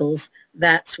the ankles,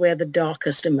 that's where the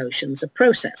darkest emotions are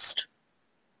processed.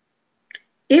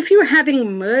 If you're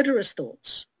having murderous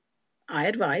thoughts, I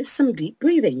advise some deep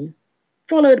breathing,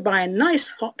 followed by a nice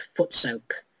hot foot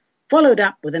soak, followed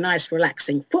up with a nice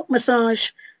relaxing foot massage,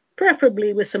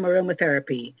 preferably with some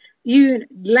aromatherapy.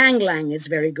 Lang Lang is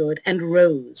very good, and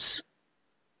rose.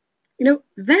 You know,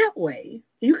 that way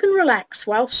you can relax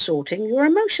while sorting your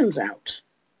emotions out.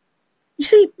 You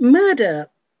see, murder,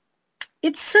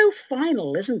 it's so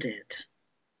final, isn't it?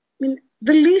 I mean,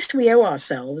 the least we owe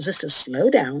ourselves is to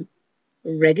slow down,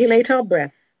 regulate our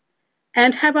breath,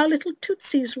 and have our little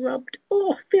tootsies rubbed.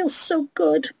 Oh, feels so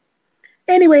good.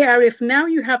 Anyway, Arif, now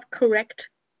you have correct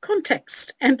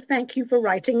context, and thank you for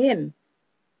writing in.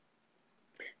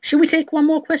 Should we take one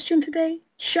more question today?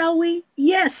 Shall we?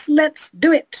 Yes, let's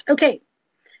do it. Okay.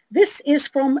 This is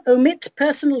from Omit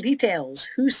Personal Details,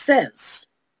 who says,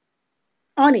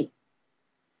 Ani,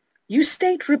 you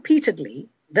state repeatedly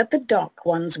that the dark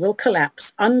ones will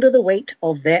collapse under the weight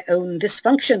of their own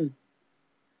dysfunction.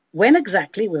 When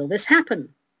exactly will this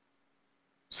happen?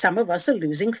 Some of us are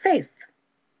losing faith.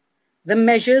 The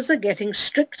measures are getting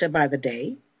stricter by the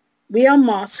day. We are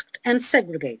masked and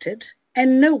segregated,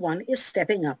 and no one is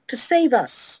stepping up to save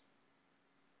us.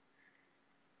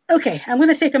 Okay, I'm going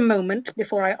to take a moment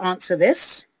before I answer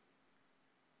this.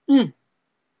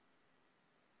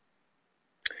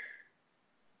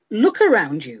 Look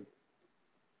around you.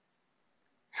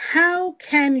 How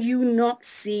can you not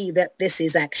see that this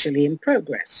is actually in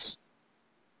progress?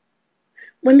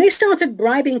 When they started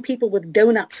bribing people with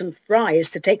donuts and fries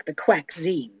to take the quack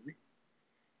zine,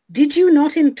 did you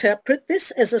not interpret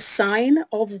this as a sign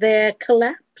of their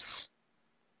collapse?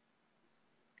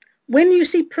 When you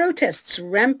see protests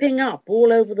ramping up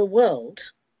all over the world,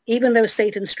 even though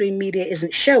Satan Stream Media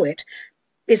isn't showing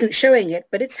it,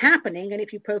 but it's happening, and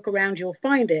if you poke around, you'll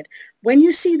find it. When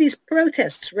you see these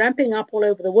protests ramping up all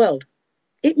over the world,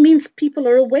 it means people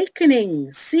are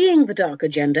awakening, seeing the dark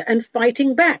agenda and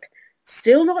fighting back.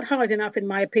 Still not hard enough, in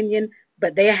my opinion,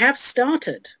 but they have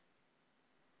started.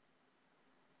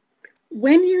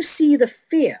 When you see the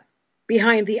fear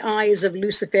behind the eyes of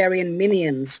Luciferian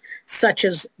minions, such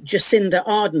as Jacinda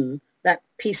Ardern, that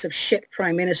piece of shit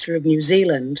Prime Minister of New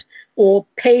Zealand, or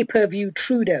pay-per-view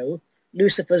Trudeau,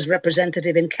 Lucifer's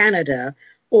representative in Canada,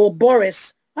 or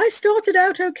Boris, I started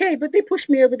out okay, but they pushed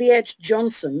me over the edge,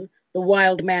 Johnson, the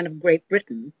wild man of Great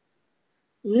Britain.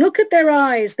 Look at their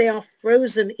eyes. They are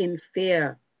frozen in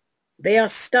fear. They are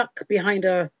stuck behind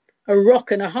a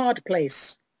rock in a hard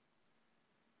place.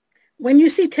 When you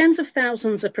see tens of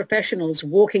thousands of professionals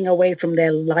walking away from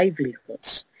their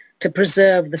livelihoods to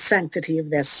preserve the sanctity of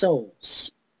their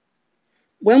souls.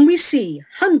 When we see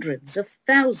hundreds of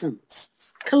thousands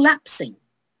collapsing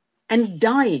and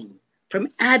dying from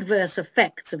adverse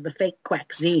effects of the fake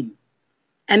quack zine,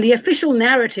 and the official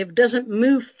narrative doesn't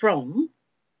move from,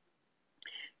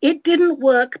 it didn't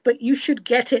work, but you should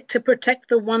get it to protect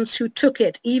the ones who took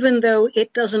it, even though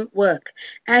it doesn't work,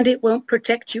 and it won't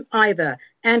protect you either,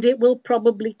 and it will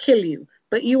probably kill you.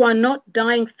 But you are not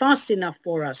dying fast enough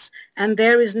for us, and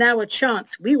there is now a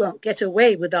chance we won't get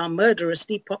away with our murderous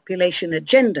depopulation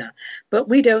agenda. But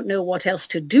we don't know what else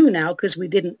to do now because we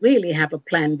didn't really have a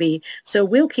plan B, so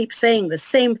we'll keep saying the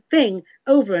same thing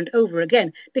over and over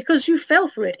again, because you fell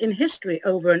for it in history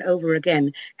over and over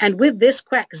again. And with this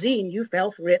quack zine, you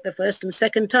fell for it the first and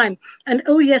second time. And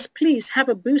oh yes, please have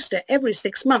a booster every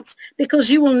 6 months, because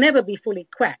you will never be fully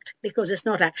quacked, because it's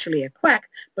not actually a quack,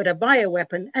 but a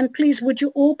bioweapon. And please, would you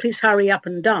all please hurry up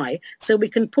and die so we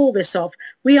can pull this off?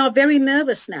 We are very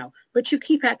nervous now, but you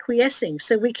keep acquiescing,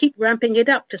 so we keep ramping it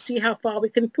up to see how far we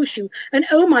can push you. And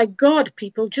oh my God,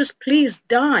 people, just please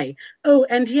die. Oh,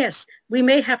 and yes, we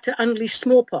may have to unleash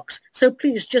smallpox, so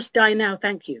please just die now,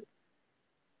 thank you.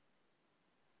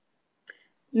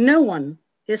 No one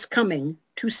is coming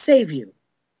to save you.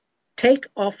 Take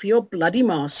off your bloody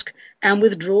mask and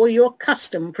withdraw your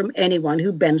custom from anyone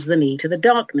who bends the knee to the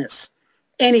darkness,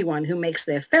 anyone who makes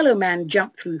their fellow man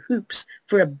jump through hoops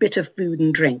for a bit of food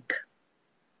and drink.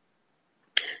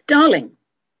 Darling,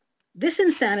 this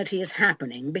insanity is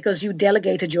happening because you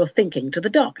delegated your thinking to the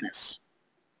darkness.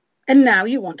 And now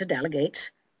you want to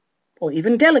delegate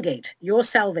your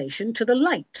salvation to the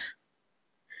light.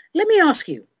 Let me ask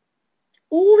you,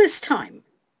 all this time,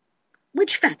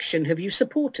 which faction have you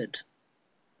supported?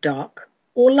 Dark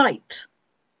or light?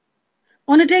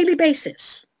 On a daily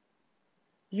basis,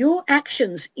 your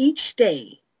actions each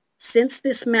day since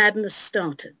this madness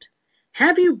started,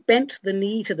 have you bent the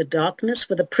knee to the darkness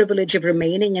for the privilege of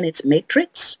remaining in its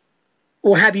matrix?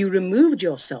 Or have you removed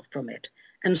yourself from it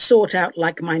and sought out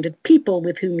like-minded people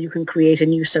with whom you can create a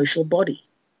new social body?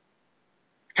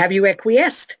 Have you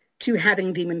acquiesced to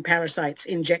having demon parasites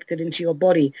injected into your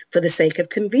body for the sake of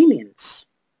convenience?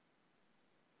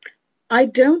 I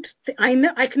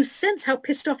know, I can sense how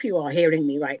pissed off you are hearing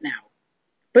me right now.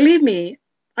 Believe me,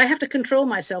 I have to control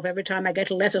myself every time I get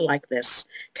a letter like this.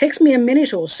 It takes me a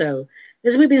minute or so,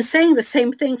 as we've been saying the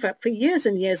same thing for years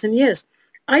and years and years.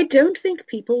 I don't think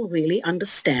people really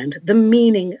understand the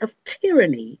meaning of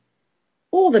tyranny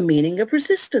or the meaning of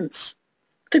resistance.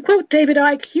 To quote David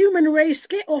Icke, human race,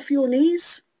 get off your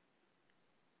knees.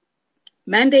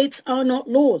 Mandates are not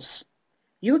laws.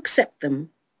 You accept them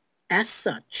as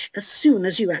such as soon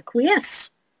as you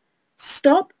acquiesce.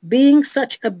 Stop being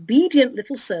such obedient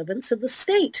little servants of the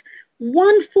state.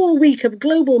 1 full week of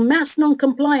global mass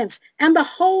non-compliance and the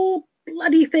whole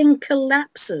bloody thing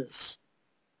collapses.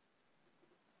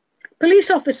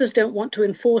 Police officers don't want to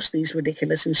enforce these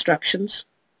ridiculous instructions.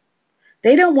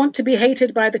 They don't want to be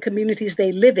hated by the communities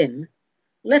they live in,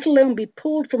 let alone be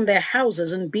pulled from their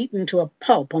houses and beaten to a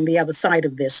pulp on the other side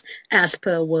of this, as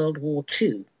per World War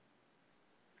II.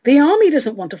 The army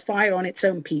doesn't want to fire on its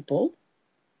own people.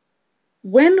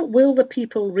 When will the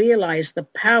people realize the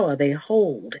power they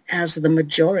hold as the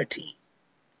majority?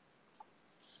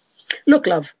 Look,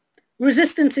 love,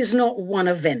 resistance is not one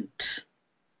event.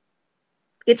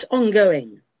 It's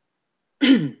ongoing.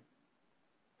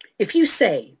 If you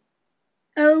say,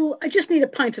 oh, I just need a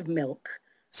pint of milk,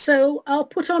 so I'll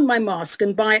put on my mask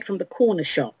and buy it from the corner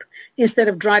shop instead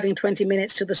of driving 20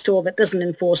 minutes to the store that doesn't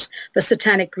enforce the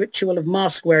satanic ritual of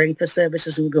mask wearing for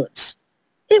services and goods.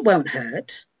 It won't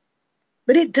hurt,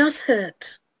 but it does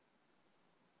hurt.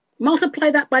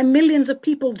 Multiply that by millions of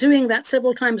people doing that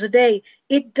several times a day.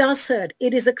 It does hurt.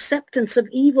 It is acceptance of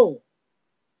evil.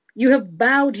 You have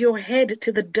bowed your head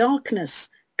to the darkness,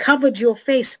 covered your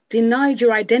face, denied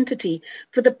your identity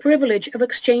for the privilege of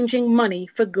exchanging money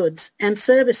for goods and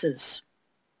services.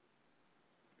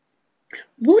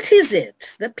 What is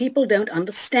it that people don't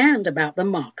understand about the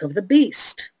mark of the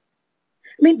beast?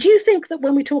 I mean, do you think that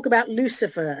when we talk about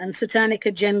Lucifer and satanic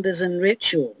agendas and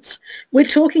rituals, we're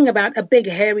talking about a big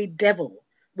hairy devil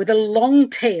with a long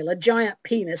tail, a giant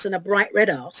penis, and a bright red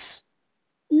ass?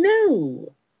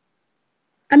 No.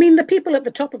 I mean, the people at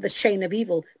the top of the chain of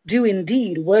evil do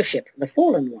indeed worship the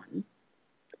fallen one,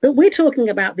 but we're talking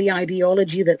about the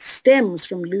ideology that stems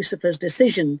from Lucifer's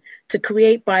decision to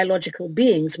create biological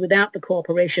beings without the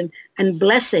cooperation and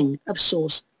blessing of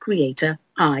Source Creator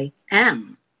I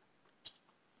Am.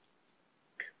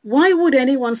 Why would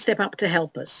anyone step up to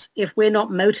help us if we're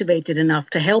not motivated enough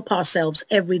to help ourselves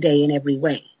every day in every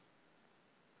way?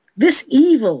 This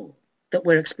evil that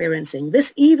we're experiencing.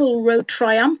 This evil rode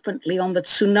triumphantly on the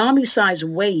tsunami-sized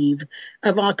wave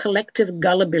of our collective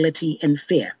gullibility and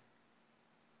fear.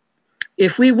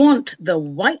 If we want the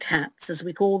white hats, as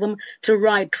we call them, to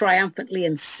ride triumphantly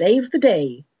and save the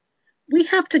day, we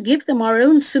have to give them our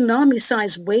own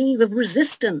tsunami-sized wave of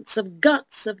resistance, of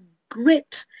guts, of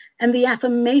grit, and the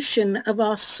affirmation of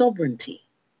our sovereignty.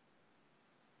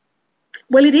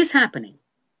 Well, it is happening.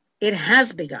 It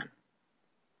has begun.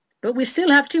 But we still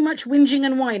have too much whinging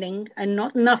and whining and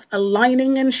not enough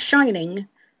aligning and shining.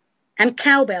 And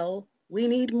cowbell. We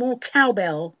need more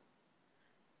cowbell.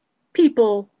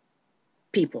 People.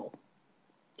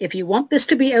 If you want this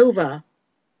to be over,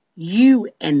 you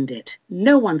end it.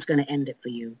 No one's going to end it for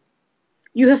you.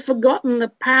 You have forgotten the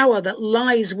power that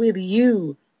lies with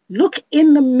you. Look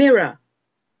in the mirror.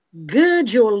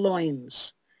 Gird your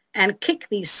loins and kick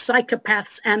these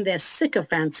psychopaths and their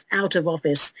sycophants out of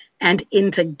office and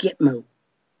into Gitmo.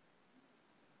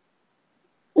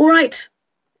 All right,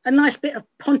 a nice bit of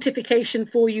pontification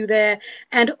for you there.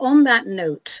 And on that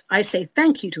note, I say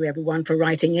thank you to everyone for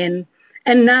writing in.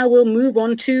 And now we'll move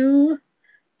on to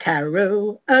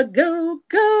Tarot A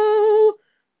Go-Go.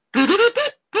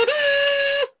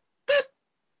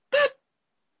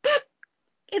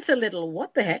 It's a little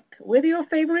what the heck with your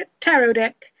favorite tarot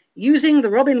deck using the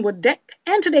Robin Wood deck.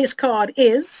 And today's card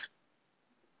is,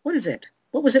 what is it?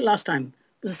 What was it last time?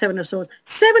 It was the Seven of Swords.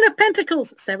 Seven of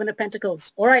Pentacles. Seven of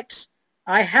Pentacles. All right.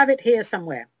 I have it here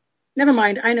somewhere. Never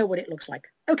mind. I know what it looks like.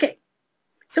 Okay.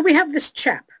 So we have this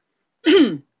chap.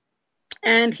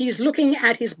 And he's looking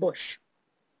at his bush.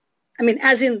 I mean,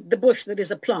 as in the bush that is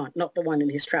a plant, not the one in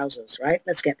his trousers, right?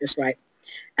 Let's get this right.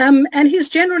 And he's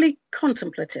generally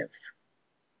contemplative.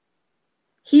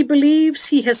 He believes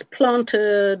he has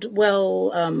planted,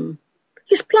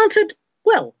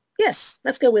 yes,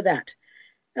 let's go with that.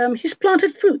 He's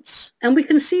planted fruits, and we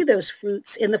can see those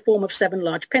fruits in the form of 7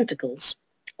 large pentacles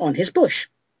on his bush.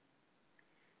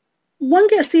 One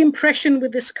gets the impression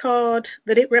with this card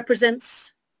that it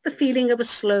represents the feeling of a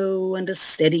slow and a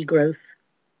steady growth.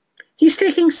 He's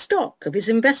taking stock of his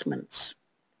investments,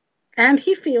 and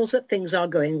he feels that things are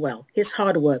going well. His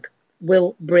hard work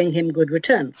will bring him good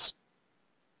returns.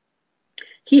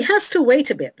 He has to wait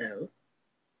a bit, though.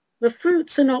 The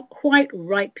fruits are not quite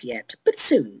ripe yet, but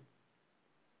soon.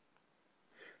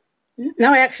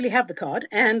 Now I actually have the card,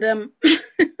 and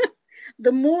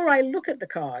the more I look at the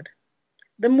card,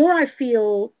 the more I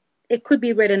feel it could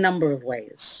be read a number of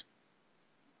ways.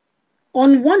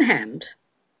 On one hand,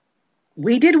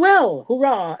 we did well,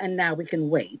 hurrah, and now we can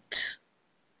wait.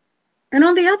 And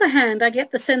on the other hand, I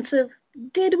get the sense of,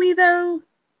 did we though?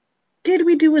 Did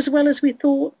we do as well as we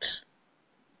thought?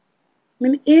 I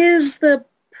mean, is the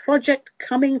project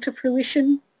coming to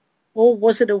fruition, or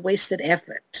was it a wasted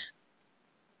effort?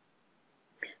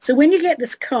 So when you get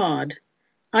this card,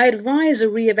 I advise a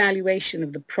reevaluation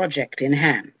of the project in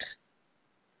hand.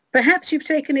 Perhaps you've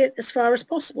taken it as far as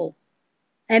possible.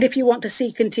 And if you want to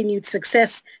see continued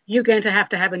success, you're going to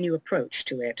have a new approach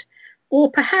to it.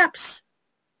 Or perhaps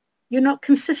you're not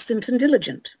consistent and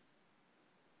diligent.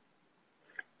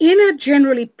 In a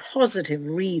generally positive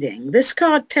reading, this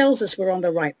card tells us we're on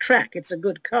the right track. It's a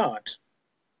good card.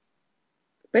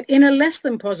 But in a less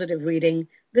than positive reading,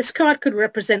 this card could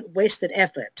represent wasted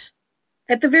effort.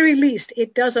 At the very least,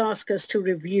 it does ask us to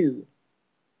review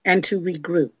and to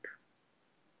regroup.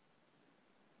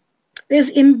 There's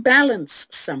imbalance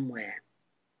somewhere,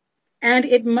 and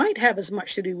it might have as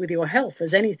much to do with your health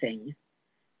as anything.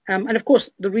 And of course,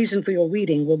 the reason for your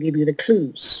reading will give you the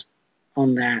clues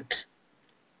on that.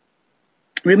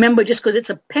 Remember, just because it's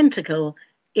a pentacle,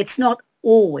 it's not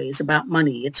always about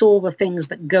money. It's all the things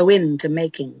that go into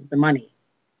making the money.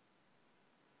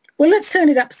 Well, let's turn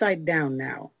it upside down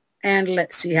now, and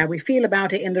let's see how we feel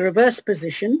about it in the reverse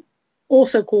position,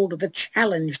 also called the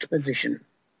challenged position.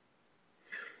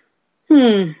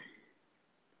 Kind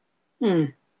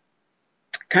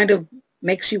of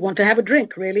makes you want to have a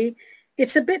drink, really.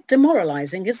 It's a bit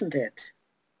demoralizing, isn't it?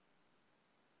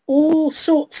 All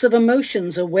sorts of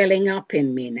emotions are welling up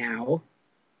in me now.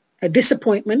 A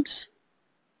disappointment,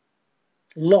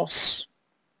 loss.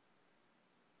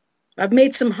 I've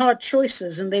made some hard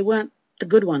choices and they weren't the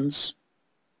good ones.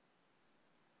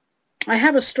 I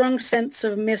have a strong sense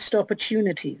of missed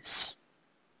opportunities.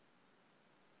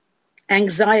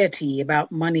 Anxiety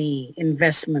about money,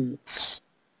 investments,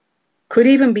 could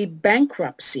even be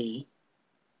bankruptcy.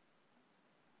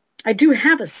 I do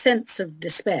have a sense of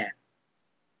despair.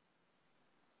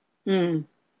 But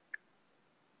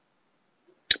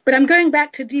I'm going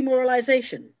back to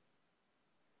demoralization.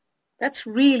 That's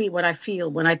really what I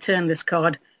feel when I turn this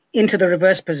card into the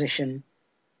reverse position.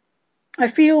 I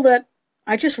feel that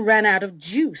I just ran out of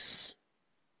juice.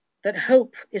 That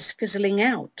hope is fizzling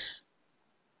out.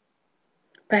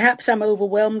 Perhaps I'm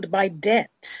overwhelmed by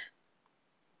debt.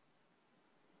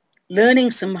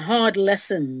 Learning some hard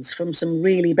lessons from some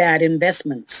really bad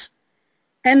investments.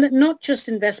 And not just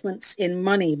investments in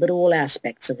money, but all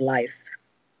aspects of life.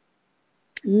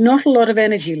 Not a lot of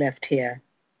energy left here.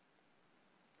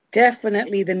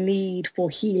 Definitely the need for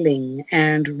healing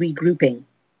and regrouping.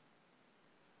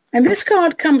 And this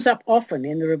card comes up often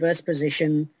in the reverse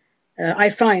position, I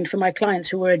find, for my clients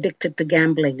who are addicted to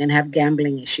gambling and have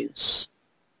gambling issues.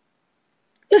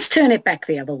 Let's turn it back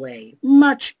the other way.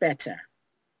 Much better.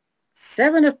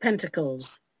 7 of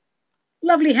Pentacles.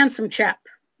 Lovely, handsome chap,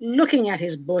 looking at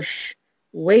his bush,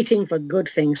 waiting for good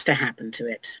things to happen to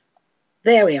it.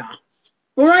 There we are.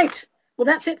 All right. Well,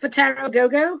 that's it for Tarot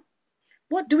Go-Go.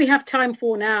 What do we have time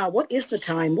for now? What is the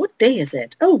time? What day is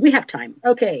it? Oh, we have time.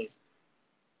 Okay.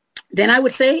 Then I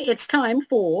would say it's time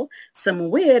for some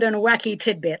weird and wacky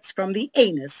tidbits from the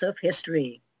anus of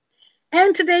history.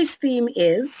 And today's theme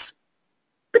is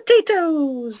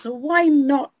potatoes. Why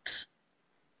not?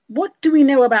 What do we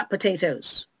know about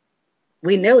potatoes?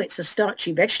 We know it's a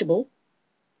starchy vegetable.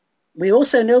 We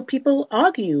also know people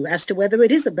argue as to whether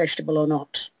it is a vegetable or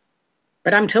not.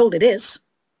 But I'm told it is.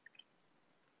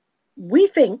 We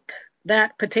think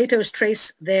that potatoes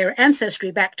trace their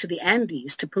ancestry back to the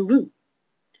Andes, to Peru.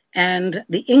 And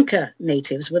the Inca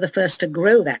natives were the first to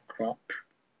grow that crop.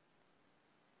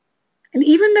 And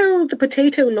even though the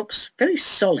potato looks very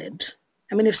solid,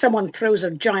 I mean, if someone throws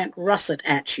a giant russet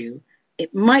at you,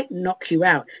 it might knock you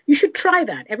out. You should try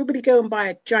that. Everybody go and buy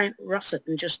a giant russet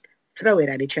and just throw it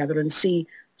at each other and see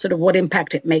sort of what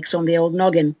impact it makes on the old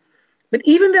noggin. But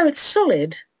even though it's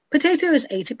solid, potato is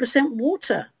 80%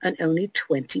 water and only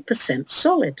 20%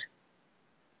 solid.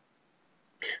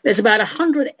 There's about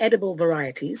 100 edible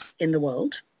varieties in the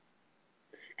world.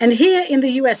 And here in the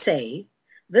USA,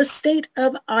 the state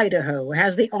of Idaho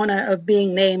has the honor of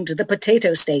being named the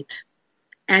Potato State.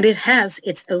 And it has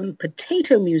its own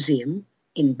potato museum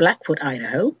in Blackfoot,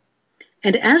 Idaho.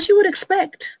 And as you would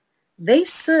expect, they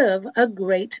serve a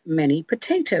great many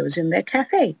potatoes in their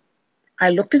cafe. I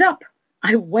looked it up.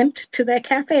 I went to their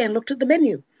cafe and looked at the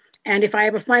menu. And if I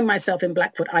ever find myself in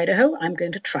Blackfoot, Idaho, I'm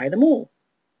going to try them all.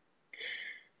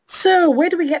 So where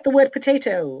do we get the word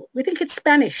potato? We think it's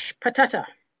Spanish, patata.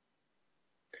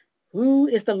 Who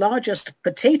is the largest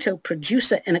potato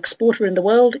producer and exporter in the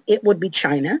world? It would be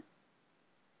China.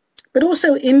 But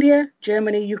also India,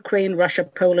 Germany, Ukraine, Russia,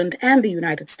 Poland, and the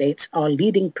United States are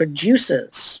leading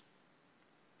producers.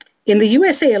 In the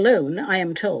USA alone, I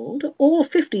am told, all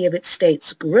 50 of its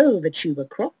states grow the tuber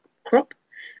crop,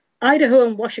 Idaho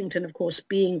and Washington, of course,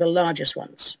 being the largest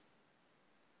ones.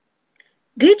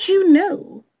 Did you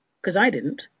know, because I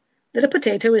didn't, that a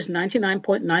potato is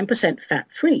 99.9%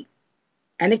 fat-free,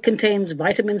 and it contains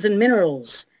vitamins and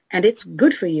minerals, and it's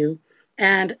good for you,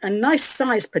 and a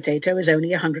nice-sized potato is only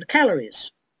 100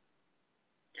 calories.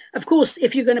 Of course,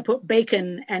 if you're going to put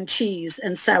bacon and cheese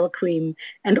and sour cream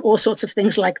and all sorts of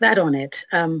things like that on it,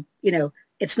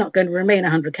 it's not going to remain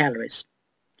 100 calories.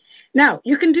 Now,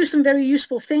 you can do some very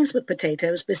useful things with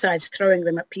potatoes besides throwing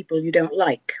them at people you don't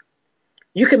like.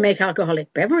 You can make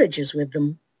alcoholic beverages with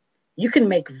them. You can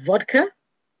make vodka,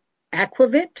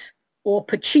 aquavit, or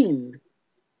poutine.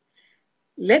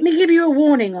 Let me give you a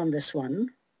warning on this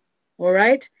one. All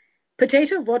right?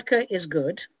 Potato vodka is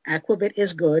good. Aquavit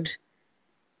is good.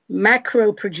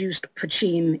 Macro-produced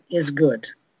poutine is good.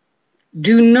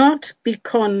 Do not be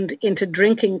conned into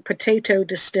drinking potato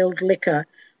distilled liquor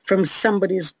from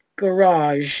somebody's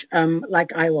garage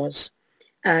like I was.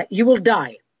 You will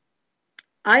die.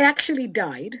 I actually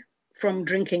died from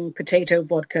drinking potato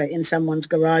vodka in someone's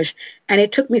garage, and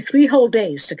it took me 3 whole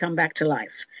days to come back to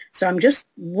life. So I'm just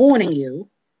warning you,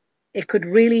 it could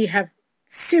really have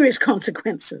serious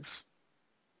consequences.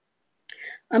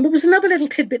 There was another little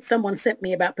tidbit someone sent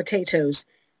me about potatoes.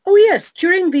 Oh yes,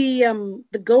 during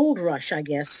the gold rush, I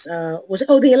guess, it was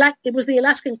the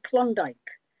Alaskan Klondike.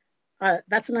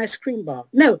 That's an ice cream bar.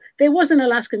 No, there was an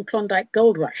Alaskan Klondike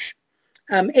gold rush,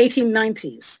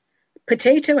 1890s.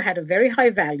 Potato had a very high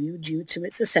value due to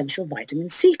its essential vitamin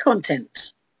C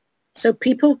content. So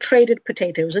people traded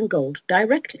potatoes and gold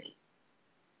directly.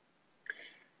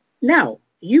 Now,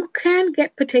 you can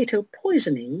get potato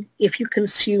poisoning if you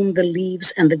consume the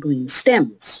leaves and the green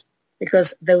stems,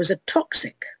 because those are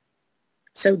toxic.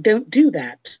 So don't do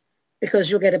that, because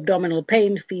you'll get abdominal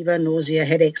pain, fever, nausea,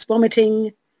 headaches,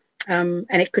 vomiting, and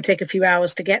it could take a few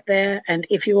hours to get there. And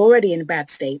if you're already in a bad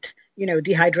state,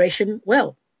 dehydration,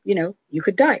 well, you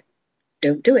could die.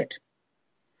 Don't do it.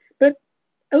 But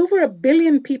over 1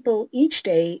 billion people each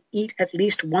day eat at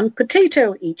least one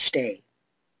potato each day.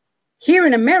 Here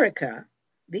in America,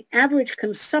 the average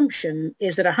consumption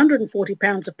is at 140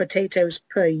 pounds of potatoes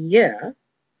per year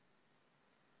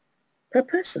per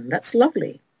person. That's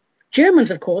lovely.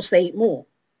 Germans, of course, they eat more.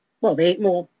 Well, they eat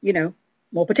more,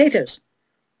 more potatoes.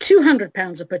 200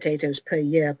 pounds of potatoes per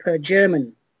year per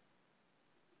German.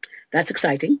 That's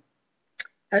exciting.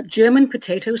 German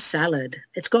potato salad.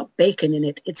 It's got bacon in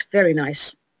it. It's very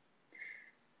nice.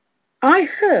 I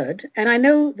heard, and I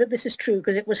know that this is true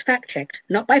because it was fact-checked,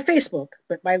 not by Facebook,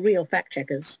 but by real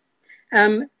fact-checkers.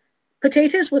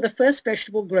 Potatoes were the first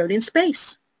vegetable grown in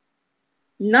space.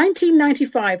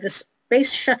 1995, the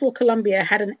Space Shuttle Columbia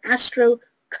had an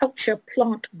astroculture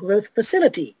plant growth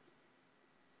facility.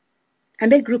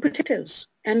 And they grew potatoes,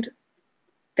 and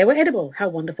they were edible. How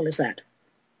wonderful is that?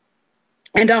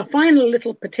 And our final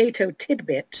little potato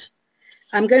tidbit,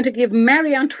 I'm going to give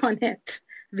Marie Antoinette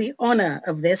the honor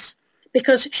of this,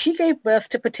 because she gave birth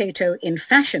to potato in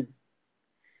fashion.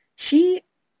 She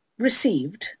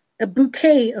received a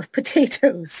bouquet of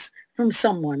potatoes from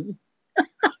someone,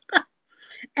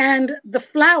 and the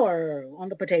flower on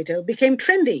the potato became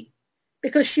trendy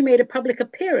because she made a public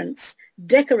appearance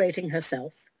decorating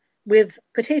herself with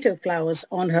potato flowers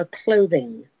on her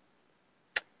clothing.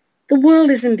 The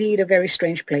world is indeed a very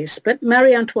strange place, but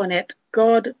Marie Antoinette,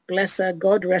 God bless her,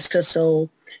 God rest her soul,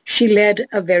 she led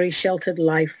a very sheltered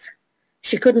life.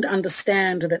 She couldn't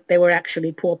understand that they were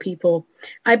actually poor people.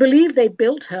 I believe they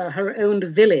built her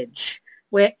own village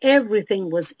where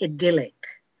everything was idyllic.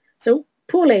 So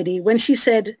poor lady, when she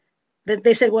said that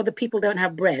they said, well, the people don't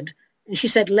have bread, and she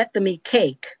said, let them eat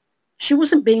cake, she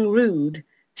wasn't being rude.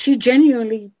 She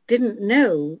genuinely didn't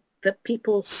know that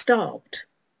people starved.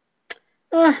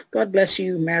 Oh, God bless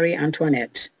you, Marie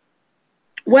Antoinette.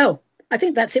 Well, I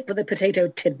think that's it for the potato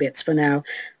tidbits for now.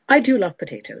 I do love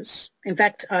potatoes. In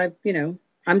fact, I'm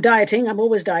dieting. I'm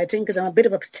always dieting because I'm a bit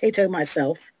of a potato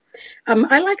myself.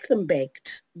 I like them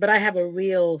baked, but I have a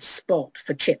real spot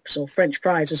for chips, or French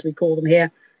fries as we call them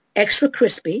here. Extra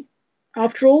crispy.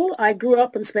 After all, I grew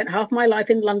up and spent half my life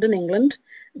in London, England,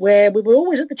 where we were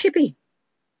always at the chippy.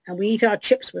 And we eat our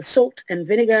chips with salt and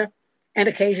vinegar and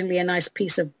occasionally a nice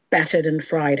piece of battered and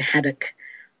fried haddock.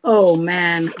 Oh,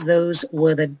 man, those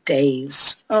were the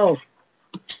days. Oh,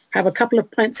 have a couple of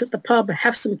pints at the pub,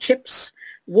 have some chips,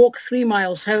 walk 3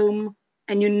 miles home,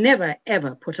 and you never,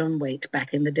 ever put on weight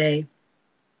back in the day.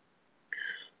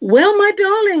 Well, my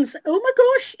darlings, oh my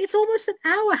gosh, it's almost an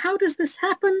hour. How does this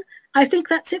happen? I think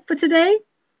that's it for today.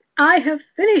 I have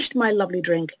finished my lovely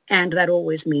drink, and that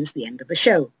always means the end of the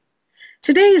show.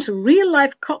 Today's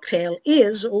real-life cocktail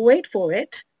is, wait for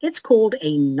it, it's called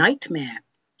a nightmare.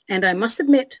 And I must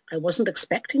admit, I wasn't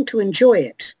expecting to enjoy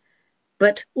it.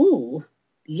 But, ooh,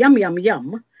 yum, yum,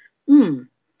 yum.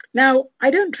 Now,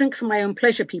 I don't drink for my own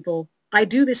pleasure, people. I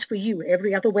do this for you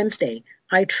every other Wednesday.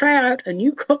 I try out a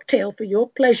new cocktail for your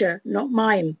pleasure, not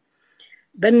mine.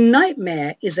 The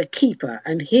nightmare is a keeper,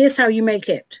 and here's how you make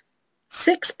it.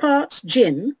 6 parts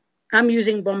gin. I'm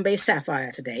using Bombay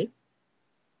Sapphire today.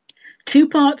 2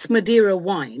 parts Madeira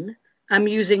wine. I'm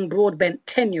using Broadbent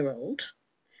 10-year-old.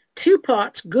 2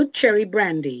 parts good cherry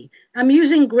brandy. I'm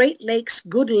using Great Lakes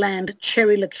Good Land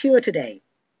cherry liqueur today.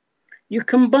 You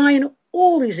combine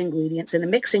all these ingredients in a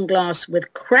mixing glass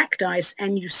with cracked ice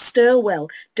and you stir well.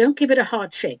 Don't give it a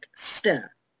hard shake. Stir.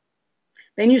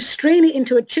 Then you strain it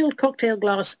into a chilled cocktail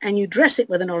glass and you dress it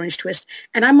with an orange twist.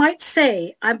 And I might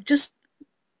say,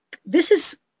 this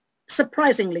is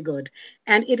surprisingly good.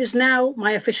 And it is now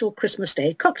my official Christmas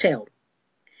Day cocktail.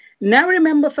 Now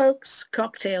remember, folks,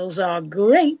 cocktails are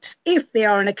great if they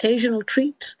are an occasional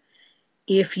treat.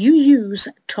 If you use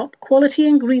top quality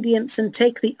ingredients and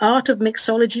take the art of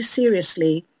mixology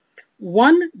seriously,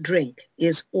 1 drink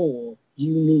is all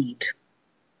you need.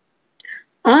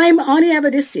 I'm Ani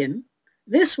Avedissian.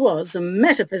 This was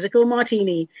Metaphysical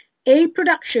Martini, a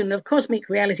production of Cosmic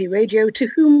Reality Radio to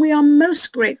whom we are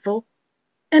most grateful.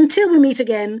 Until we meet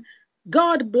again,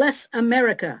 God bless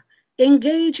America.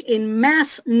 Engage in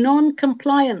mass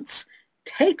non-compliance.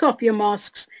 Take off your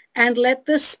masks and let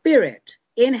the spirit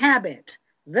inhabit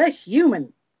the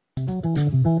human.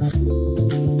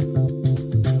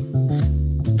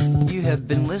 You have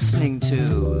been listening to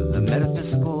The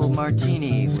Metaphysical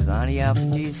Martini with Ani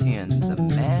Avedissian, the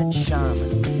Mad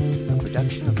Shaman, a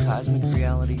production of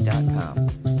CosmicReality.com.